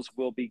Bills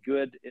will be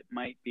good. It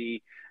might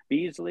be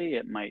Beasley.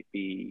 It might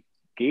be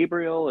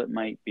Gabriel. It's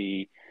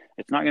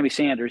not going to be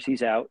Sanders.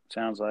 He's out,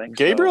 sounds like.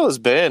 Gabriel has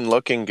been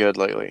looking good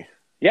lately.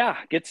 Yeah,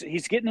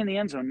 he's getting in the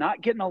end zone,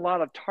 not getting a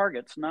lot of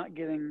targets, not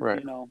getting,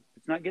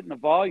 it's not getting the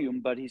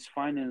volume, but he's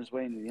finding his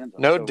way into the end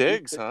zone. No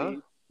Diggs, huh?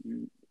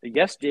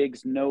 Yes,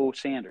 Diggs, no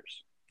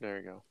Sanders. There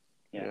you go.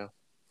 Yeah.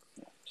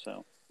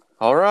 So.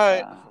 All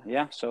right.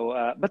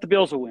 So, but the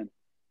Bills will win.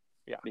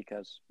 Yeah.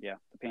 Because the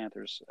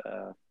Panthers,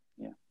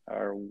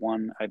 are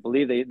one. I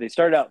believe they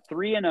started out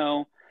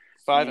 3-0.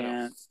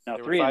 5-0. No,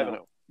 3-0.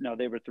 No,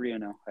 they were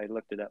 3-0. I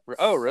looked it up.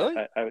 Oh, really?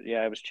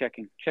 I was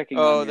checking.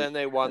 Oh, then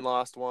they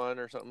lost one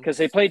or something. Because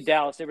they played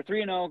Dallas. They were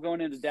 3-0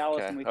 going into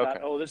Dallas, and we thought,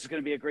 this is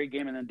going to be a great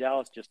game, and then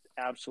Dallas just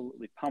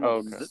absolutely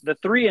pummeled them. The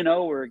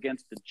 3-0 were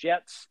against the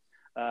Jets,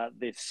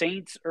 the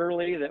Saints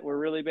early that were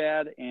really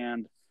bad,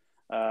 and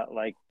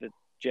like the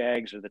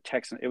Jags or the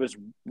Texans. It was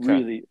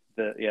really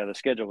the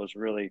schedule was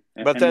really.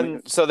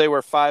 So they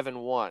were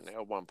 5-1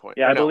 at one point.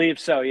 Yeah, I believe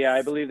so. Yeah,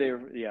 I believe they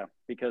were. Yeah,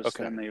 because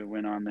then they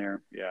went on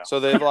there. Yeah. So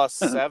they've lost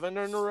 7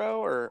 in a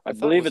row, or I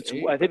believe it's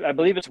 8, I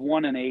believe it's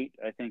 1-8.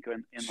 I think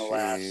in the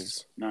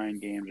last 9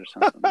 games or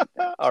something like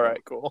that. All right,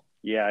 cool.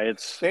 Yeah,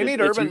 they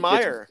need Urban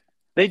Meyer.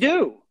 They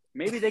do.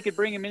 Maybe they could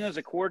bring him in as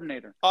a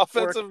coordinator,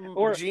 offensive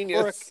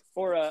genius,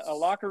 or a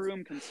locker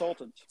room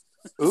consultant.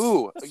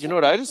 Ooh, you know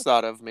what I just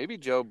thought of? Maybe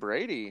Joe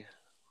Brady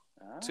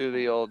to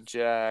the old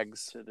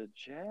Jags. To the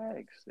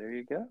Jags. There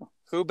you go.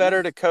 Who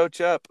better to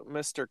coach up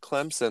Mr.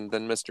 Clemson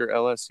than Mr.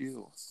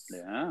 LSU?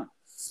 Yeah.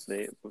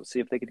 We'll see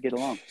if they could get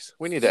along. Jeez,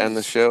 we need to end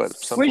the show at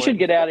some point. We should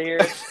get out of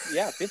here.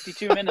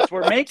 52 minutes.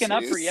 We're making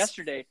up for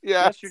yesterday.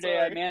 Yeah, yesterday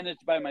I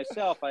managed by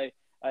myself. I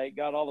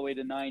got all the way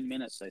to 9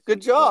 minutes. I think.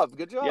 Good job.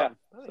 Yeah.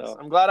 Nice. So,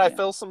 I'm glad I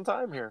fill some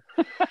time here.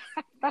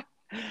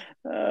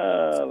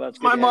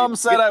 My mom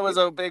said I was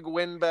a big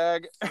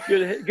windbag.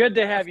 Good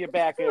to have you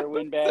back there,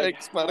 windbag.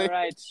 Thanks, buddy. All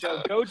right,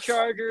 so go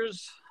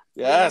Chargers.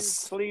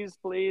 Yes. Please.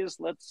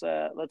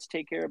 Let's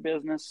take care of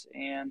business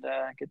and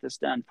get this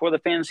done. For the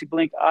Fantasy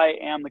Blink, I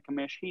am the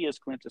commish. He is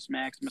Clintus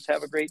Maximus.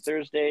 Have a great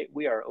Thursday.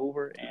 We are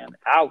over and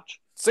out.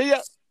 See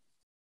ya.